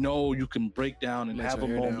know you can break down and have a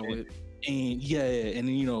moment. And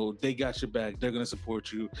and they got your back, they're gonna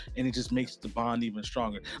support you, and it just makes the bond even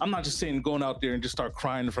stronger. I'm not just saying going out there and just start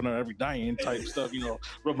crying in front of every dying type stuff,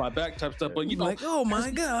 rub my back type stuff, but like, oh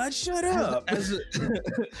my god, shut up. As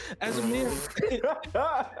a man,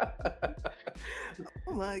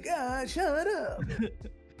 oh my god, shut up.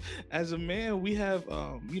 As a man, we have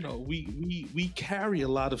we carry a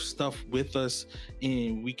lot of stuff with us,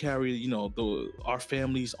 and we carry our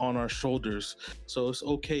families on our shoulders, so it's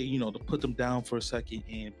okay to put them down for a second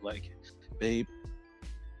and like, babe,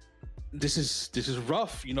 this is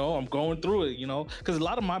rough, I'm going through it, because a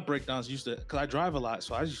lot of my breakdowns because I drive a lot,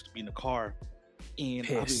 so I used to be in the car and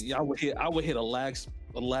I would hit a lag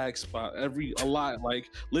spot a lot, like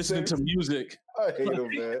listening to music. I hate them,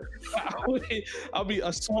 man.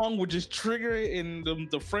 A song would just trigger it, and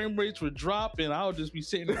the frame rates would drop, and I would just be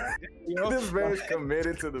sitting there. This man's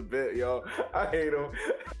committed to the bit, yo. I hate him.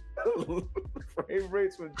 Frame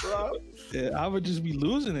rates would drop. Yeah, I would just be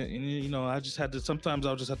losing it, and sometimes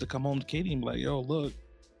I'll just have to come home to Katie and be like, yo, look.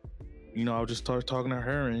 I'll just start talking to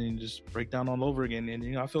her and just break down all over again,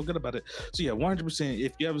 and I feel good about it. So yeah, 100%.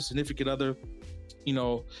 If you have a significant other,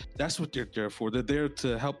 that's what they're there for. They're there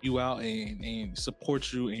to help you out and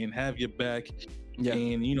support you and have your back. Yeah.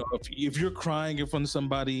 And if you're crying in front of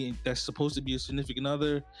somebody that's supposed to be a significant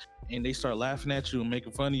other, and they start laughing at you and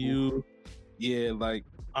making fun of you, yeah, like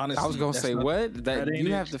honestly, I was gonna say that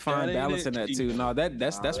you have to find balance in that too. No,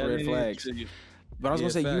 that's red flags. But I was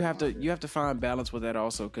gonna say you have to find balance with that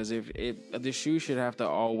also, because if the shoe should have to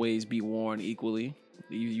always be worn equally.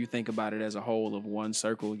 You think about it as a whole of one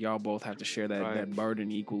circle. Y'all both have to share that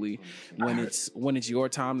burden equally. When it's your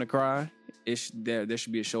time to cry, there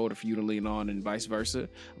should be a shoulder for you to lean on, and vice versa.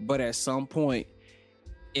 But at some point,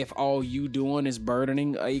 if all you doing is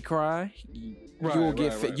burdening a cry, you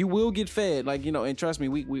will get fed. Like, and trust me,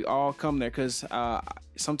 we all come there, because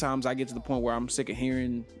sometimes I get to the point where I'm sick of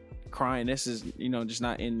hearing crying. This is just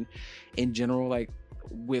not in general, like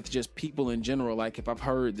with just people in general. Like if I've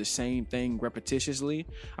heard the same thing repetitiously,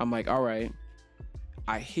 I'm like, all right,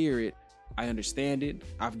 I hear it, I understand it,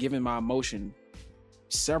 I've given my emotion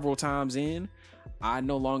several times in, I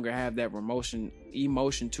no longer have that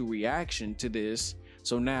emotion to reaction to this.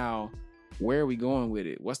 So now, where are we going with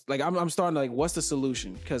it? What's like? I'm starting to like, what's the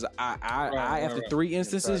solution? Because I after 3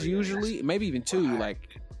 instances, usually maybe even 2, like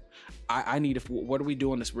I need to. What are we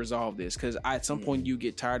doing to resolve this? Because at some point you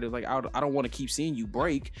get tired of like, I don't want to keep seeing you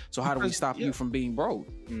break. So how do we stop you from being broke?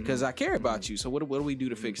 Because I care about you. So what do we do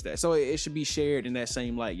to fix that? So it should be shared in that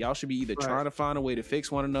same light. Y'all should be either trying to find a way to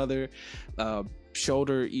fix one another,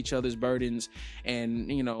 shoulder each other's burdens,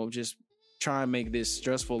 and just try and make this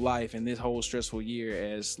stressful life and this whole stressful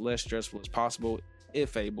year as less stressful as possible,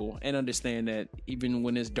 if able, and understand that even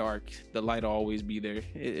when it's dark, the light will always be there.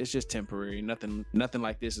 It's just temporary. Nothing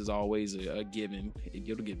like this is always a given.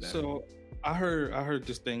 It'll get better. So I heard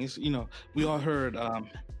this thing. It's, we all heard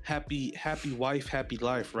happy wife, happy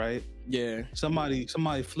life, right? Yeah. Somebody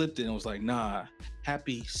flipped it and was like, nah,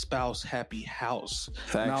 happy spouse, happy house.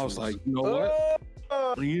 Factual. And I was like, you know what?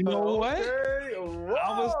 You know what?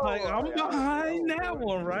 I was like, I'm behind that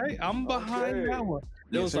one, right? I'm behind that one.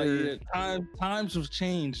 It was like times have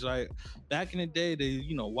changed. Like back in the day, they,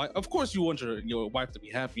 of course you want your wife to be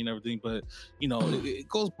happy and everything, but it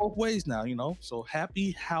goes both ways now. So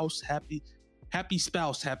happy house, happy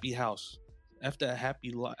spouse, happy house. After a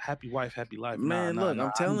happy wife, happy life. Man, look,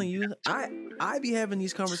 I'm telling you, I be having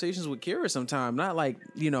these conversations with Kira sometime. Not like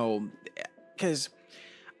because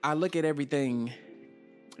I look at everything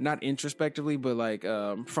not introspectively, but like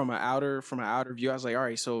from an outer view. I was like, all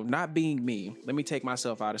right, so not being me, let me take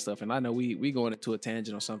myself out of stuff. And I know we going into a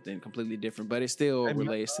tangent or something completely different, but it still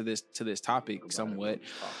relates to this topic somewhat.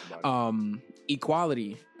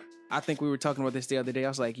 Equality. I think we were talking about this the other day. I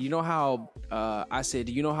was like, how I said,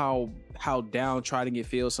 do you know how downtrodden it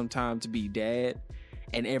feels sometimes to be dad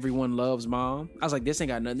and everyone loves mom? I was like, this ain't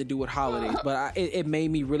got nothing to do with holidays, but it made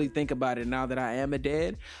me really think about it now that I am a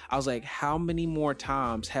dad. I was like, how many more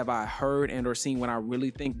times have I heard and or seen when I really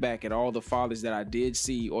think back at all the fathers that I did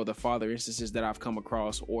see, or the father instances that I've come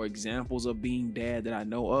across, or examples of being dad that I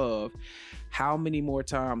know of, how many more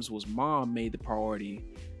times was mom made the priority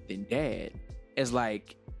than dad? It's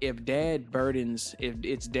like, if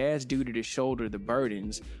it's dad's duty to shoulder the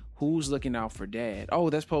burdens, who's looking out for dad? Oh,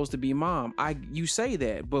 that's supposed to be mom. You say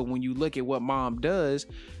that, but when you look at what mom does,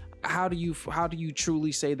 how do you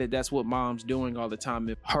truly say that that's what mom's doing all the time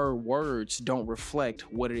if her words don't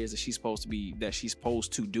reflect what it is that she's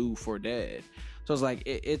supposed to do for dad? So it's like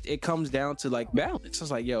it comes down to like balance. It's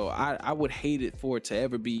like, yo, I would hate it for it to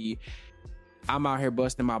ever be I'm out here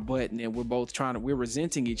busting my butt and then we're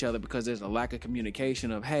resenting each other because there's a lack of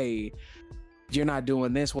communication of, hey, you're not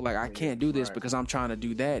doing this. Well, like, I can't do this because I'm trying to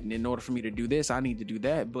do that. And in order for me to do this, I need to do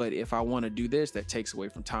that. But if I want to do this, that takes away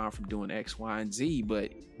from time from doing X, Y, and Z.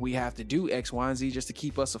 But we have to do X, Y, and Z just to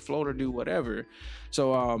keep us afloat or do whatever.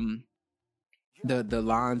 So, the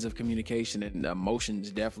lines of communication and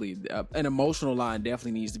emotions definitely, an emotional line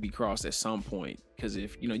definitely needs to be crossed at some point. Because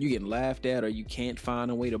if, you're getting laughed at or you can't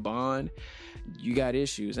find a way to bond, you got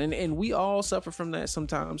issues. And we all suffer from that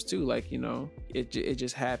sometimes too. Like, it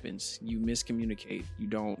just happens. You miscommunicate. You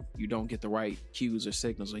don't get the right cues or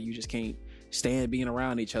signals, or you just can't stand being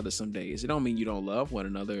around each other some days. It don't mean you don't love one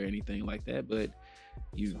another or anything like that, but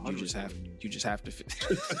you just have to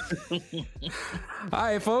all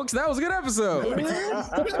right, folks, that was a good episode.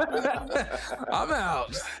 I'm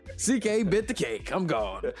out. CK bit the cake. I'm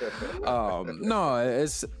gone. No,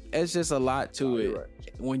 it's just a lot to it. Right.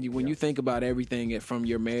 When you think about everything from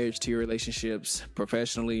your marriage to your relationships,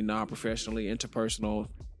 professionally, non-professionally, interpersonal,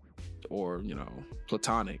 or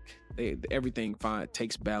platonic, everything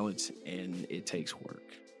takes balance and it takes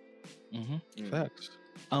work. Facts.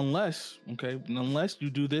 Unless you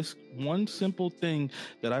do this one simple thing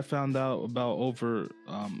that I found out about over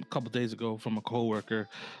a couple days ago from a coworker.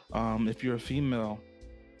 If you're a female,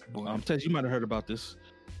 Tez, you might have heard about this.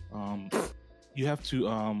 You have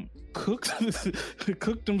to cook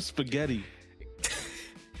them spaghetti.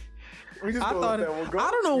 I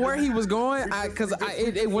don't know where he was going because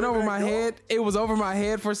it went over my head. It was over my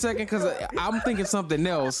head for a second because I'm thinking something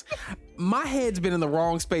else. My head's been in the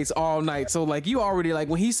wrong space all night. So like you already like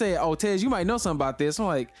when he said, "Oh, Tez, you might know something about this."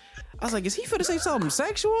 I was like, is he finna say something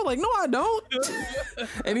sexual? Like, no, I don't.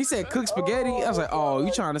 And he said cook spaghetti. I was like, oh,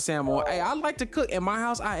 you trying to say I'm on? Hey, I like to cook. In my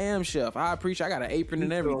house, I am chef. I appreciate. I got an apron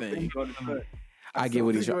and everything. I get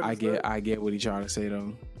what he's trying to say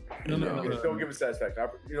though. No. Don't give him satisfaction.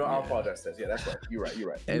 I'll apologize. Yeah, that's right. You're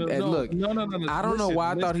right. And look, I don't know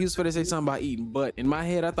why I thought he was finna say something about eating butt. In my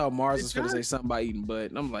head, I thought Mars was finna say something about eating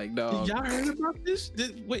butt. And I'm like, dog. Y'all heard about this?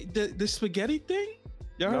 The spaghetti thing?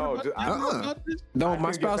 No, no.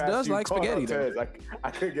 My spouse does like spaghetti though.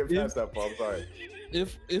 I couldn't get past that part. I'm sorry.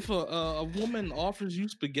 if a woman offers you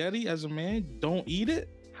spaghetti as a man, don't eat it.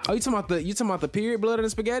 Oh, you talking about the period blood of the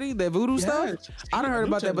spaghetti, that voodoo stuff? I done heard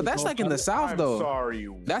about that, but that's like in the South though. Sorry,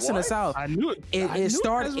 that's in the South. I knew it. It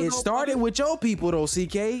started with your people though,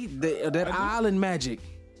 CK. That island magic.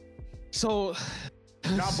 So,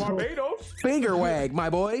 not Barbados. Finger wag, my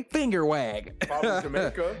boy. Finger wag. Probably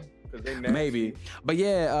Jamaica. Maybe, but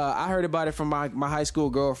yeah, I heard about it from my high school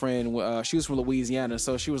girlfriend. She was from Louisiana,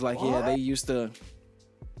 so she was like, "Yeah, they used to."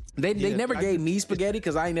 They never gave me spaghetti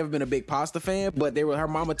because I ain't never been a big pasta fan. But her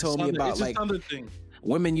mama told me about like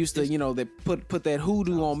women used to, they put that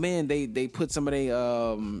hoodoo on men. They put some of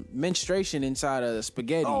their menstruation inside of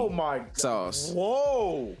spaghetti. Oh my God. Sauce.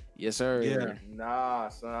 Whoa. Yes, sir. Yeah. Nah,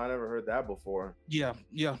 son, I never heard that before. Yeah.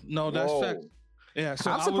 No, that's fact. Yeah.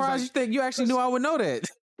 So I'm surprised you think you actually knew I would know that.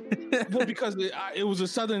 Well, because it was a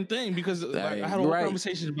Southern thing. Because I had a whole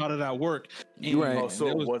conversation about it at work. Oh, so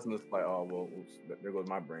it wasn't a slide. Oh well, there goes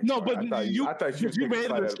my brain. No, but I thought you made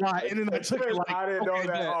it a slide, and then I took it like. I didn't know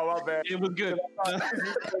that. Oh my bad. It was good.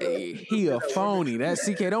 Hey, he a phony. That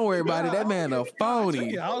CK. Don't worry about it. That man a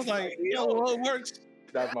phony. I was like, well, it works.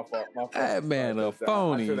 That's my fault. That man a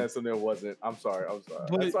phony. I feel that something wasn't. I'm sorry. I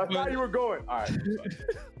thought you were going. All right.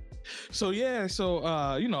 So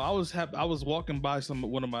I was walking by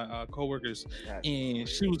one of my coworkers, and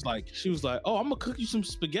she was like, "Oh, I'm gonna cook you some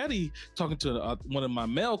spaghetti." Talking to one of my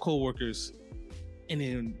male coworkers, and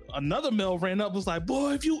then another male ran up, was like,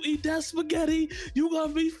 "Boy, if you eat that spaghetti, you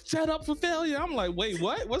gonna be set up for failure." I'm like, "Wait,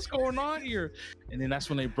 what? What's going on here?" And then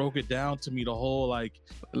that's when they broke it down to me. The whole like,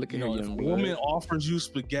 look at if a woman offers you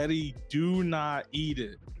spaghetti, do not eat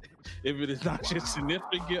it. If it is not your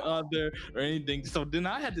significant other or anything. So then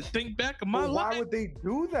I had to think back of my life. Why would they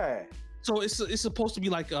do that? So it's supposed to be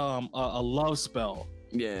like a love spell.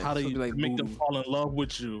 Yeah. How they like make them fall in love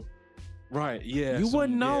with you. Right. Yeah. You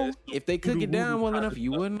wouldn't know if they cook it down well enough.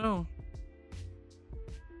 You wouldn't know.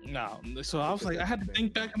 No. So I was like, I had to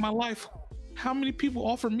think back in my life. How many people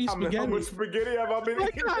offer me spaghetti? How much spaghetti have I been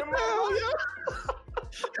eating?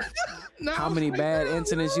 How many bad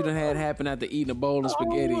incidents you done had happen after eating a bowl of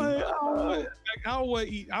spaghetti?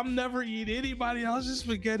 I'm never eat anybody else's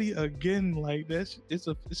spaghetti again. Like that's it's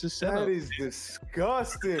a setup. That is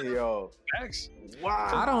disgusting, yo.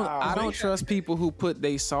 Wow. I don't trust people who put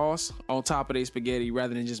their sauce on top of their spaghetti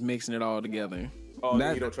rather than just mixing it all together. Oh,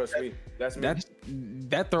 you don't trust me? That's me.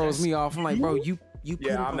 That throws me off. I'm like, bro, you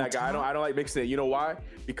I'm that guy. I don't like mixing it. You know why?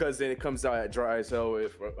 Because then it comes out dry as hell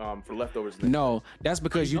for leftovers. No, that's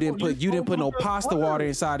because you didn't put no pasta water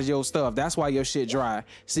inside of your stuff. That's why your shit dry.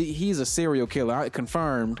 See, he's a serial killer. I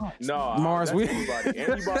confirmed. No, Mars.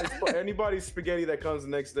 Anybody's spaghetti that comes the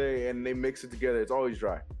next day and they mix it together, it's always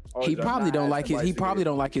dry. He probably don't like his. He probably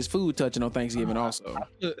don't like his food touching on Thanksgiving. Also,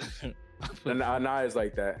 and Anaya's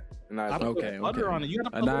like that. I put butter on it. You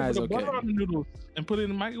gotta put a little bit of butter on the noodles and put it in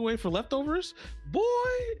the microwave for leftovers. Boy,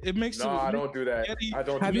 it makes it. No, I don't do that.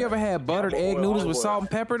 Have you ever had buttered egg noodles with salt and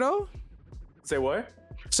pepper though? Say what?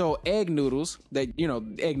 So egg noodles that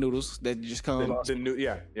just come.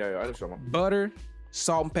 Yeah. I understand. Butter,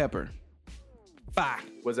 salt and pepper. Fire.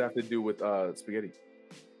 What's that have to do with spaghetti?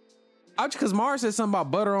 Because Mars said something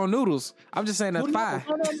about butter on noodles. I'm just saying that's fire.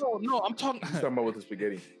 No. I'm talking about with the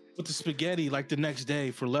spaghetti. With the spaghetti, like the next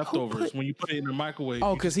day for leftovers, when you put it in the microwave.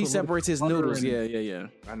 Oh, because he separates his noodles. Yeah.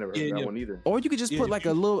 I never heard that one either. Or you could just put like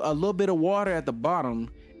a little bit of water at the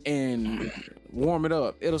bottom and warm it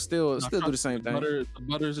up. It'll still do the same thing.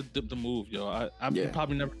 Butter is the move, yo. I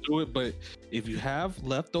probably never do it, but if you have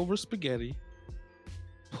leftover spaghetti,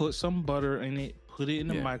 put some butter in it, put it in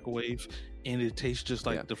the microwave, and it tastes just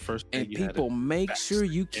like the first day you had it. And people, make sure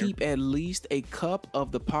you keep at least a cup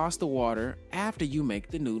of the pasta water after you make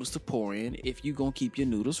the noodles to pour in if you're going to keep your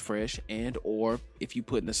noodles fresh and or if you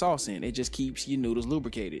put the sauce in. It just keeps your noodles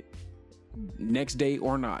lubricated. Next day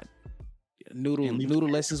or not. Noodle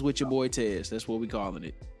lessons with your boy Tez. That's what we calling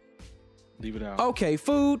it. Leave it out. Okay,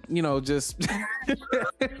 food, just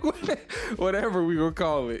whatever we gonna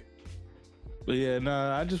call it. But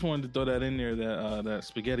yeah, I just wanted to throw that in there, that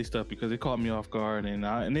spaghetti stuff, because it caught me off guard,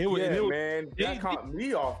 that caught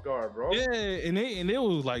me off guard, bro. Yeah, and they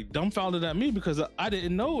was like dumbfounded at me because I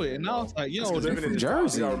didn't know it, and I was like, yo, living in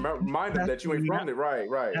Jersey. Reminded that you ain't from it, right.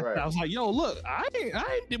 I was like, yo, look,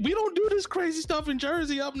 we don't do this crazy stuff in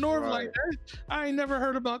Jersey up north like that. I ain't never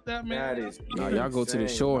heard about that, man. That is y'all go to the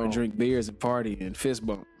shore and drink beers and party and fist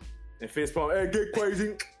bump. And fist bump, hey, get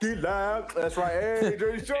crazy, get loud. That's right, hey,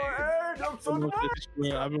 Jersey Shore, hey, I'm so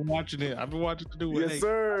nice. I've been watching it. I've been watching it do it. Yes,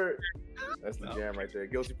 sir. That's the jam right there.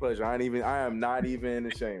 Guilty pleasure. I am not even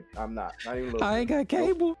ashamed. I'm not even a little. I ain't got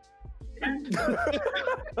cable.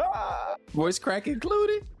 Voice crack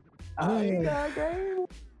included. But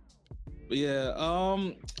yeah,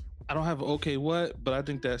 I don't have an okay what, but I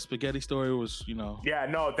think that spaghetti story was, Yeah,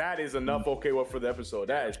 no, that is enough. Okay, what for the episode?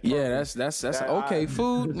 That is perfect. Yeah, that's okay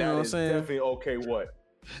food. You know what I'm saying? Definitely okay. What?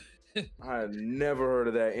 I have never heard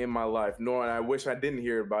of that in my life, nor and I wish I didn't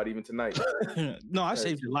hear about it even tonight. No, I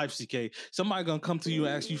saved your life, CK. Somebody gonna come to you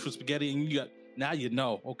and ask you for spaghetti, and now you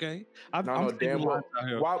know. Okay, I'm damn well.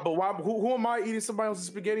 Why? But why? Who am I eating somebody else's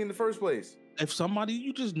spaghetti in the first place? If somebody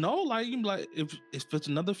you just know, like you like, if it's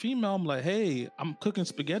another female, I'm like, hey, I'm cooking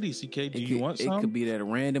spaghetti, CK. Do you want some? It could be that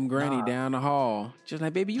random granny down the hall, just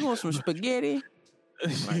like, baby, you want some spaghetti?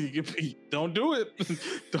 Don't do it.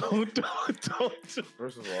 Don't.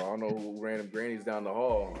 First of all, I don't know who random grannies down the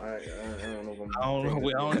hall. I don't know. I don't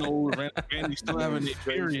know who random grannies still having the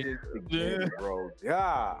period. Yeah, bro.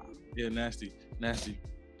 Yeah. Yeah, nasty.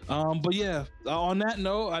 But yeah, on that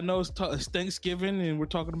note, I know it's Thanksgiving and we're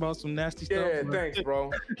talking about some nasty stuff. Yeah, thanks, bro.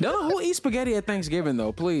 No, who eats spaghetti at Thanksgiving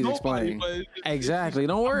though? Please explain. Exactly.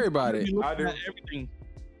 Don't worry about it. I do everything.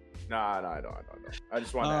 Nah, I don't. I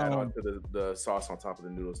just want to add on to the sauce on top of the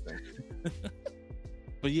noodles thing.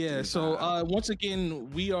 But yeah, so once again,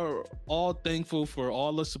 we are all thankful for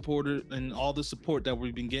all the supporters and all the support that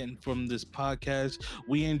we've been getting from this podcast.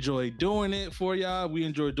 We enjoy doing it for y'all. We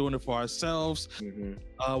enjoy doing it for ourselves.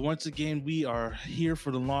 Mm-hmm. Once again, we are here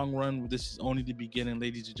for the long run. This is only the beginning,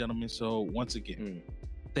 ladies and gentlemen. So once again,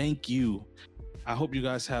 thank you. I hope you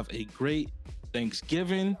guys have a great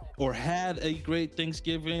Thanksgiving or had a great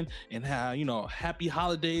Thanksgiving and happy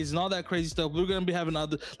holidays and all that crazy stuff. We're gonna be having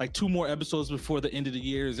 2 more episodes before the end of the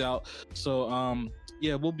year is out. So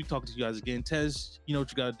yeah, we'll be talking to you guys again. Tez, you know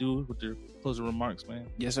what you gotta do with your closing remarks, man.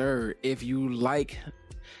 Yes, sir. If you like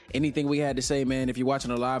anything we had to say, man, if you're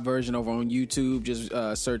watching a live version over on YouTube, just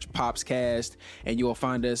search Pops Cast and you will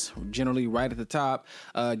find us generally right at the top.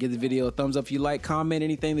 Give the video a thumbs up if you like. Comment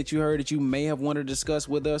anything that you heard that you may have wanted to discuss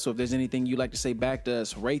with us, or if there's anything you'd like to say back to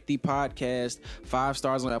us. Rate the podcast 5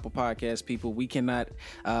 stars on Apple Podcasts, people. We cannot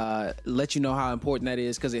let you know how important that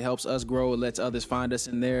is because it helps us grow. It lets others find us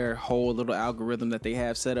in their whole little algorithm that they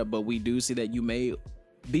have set up. But we do see that you may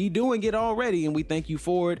be doing it already, and we thank you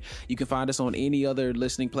for it. You can find us on any other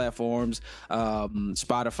listening platforms,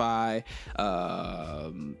 Spotify,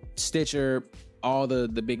 Stitcher, all the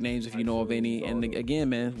big names if you know of any. And again,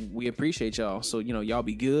 man, we appreciate y'all. So y'all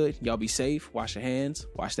be good, y'all be safe, wash your hands,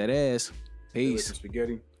 wash that ass. Peace.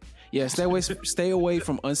 Spaghetti. Yeah, stay away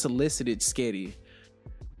from unsolicited sketty.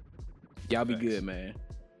 Y'all be good, man.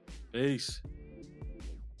 Peace.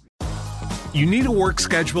 You need a work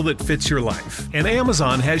schedule that fits your life, and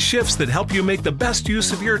Amazon has shifts that help you make the best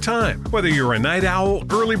use of your time. Whether you're a night owl,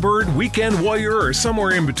 early bird, weekend warrior, or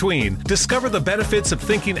somewhere in between, discover the benefits of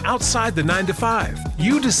thinking outside the 9 to 5.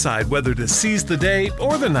 You decide whether to seize the day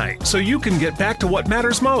or the night so you can get back to what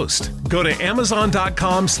matters most. Go to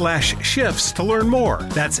Amazon.com/shifts to learn more.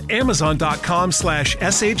 That's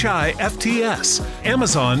Amazon.com/SHIFTS.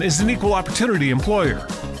 Amazon is an equal opportunity employer.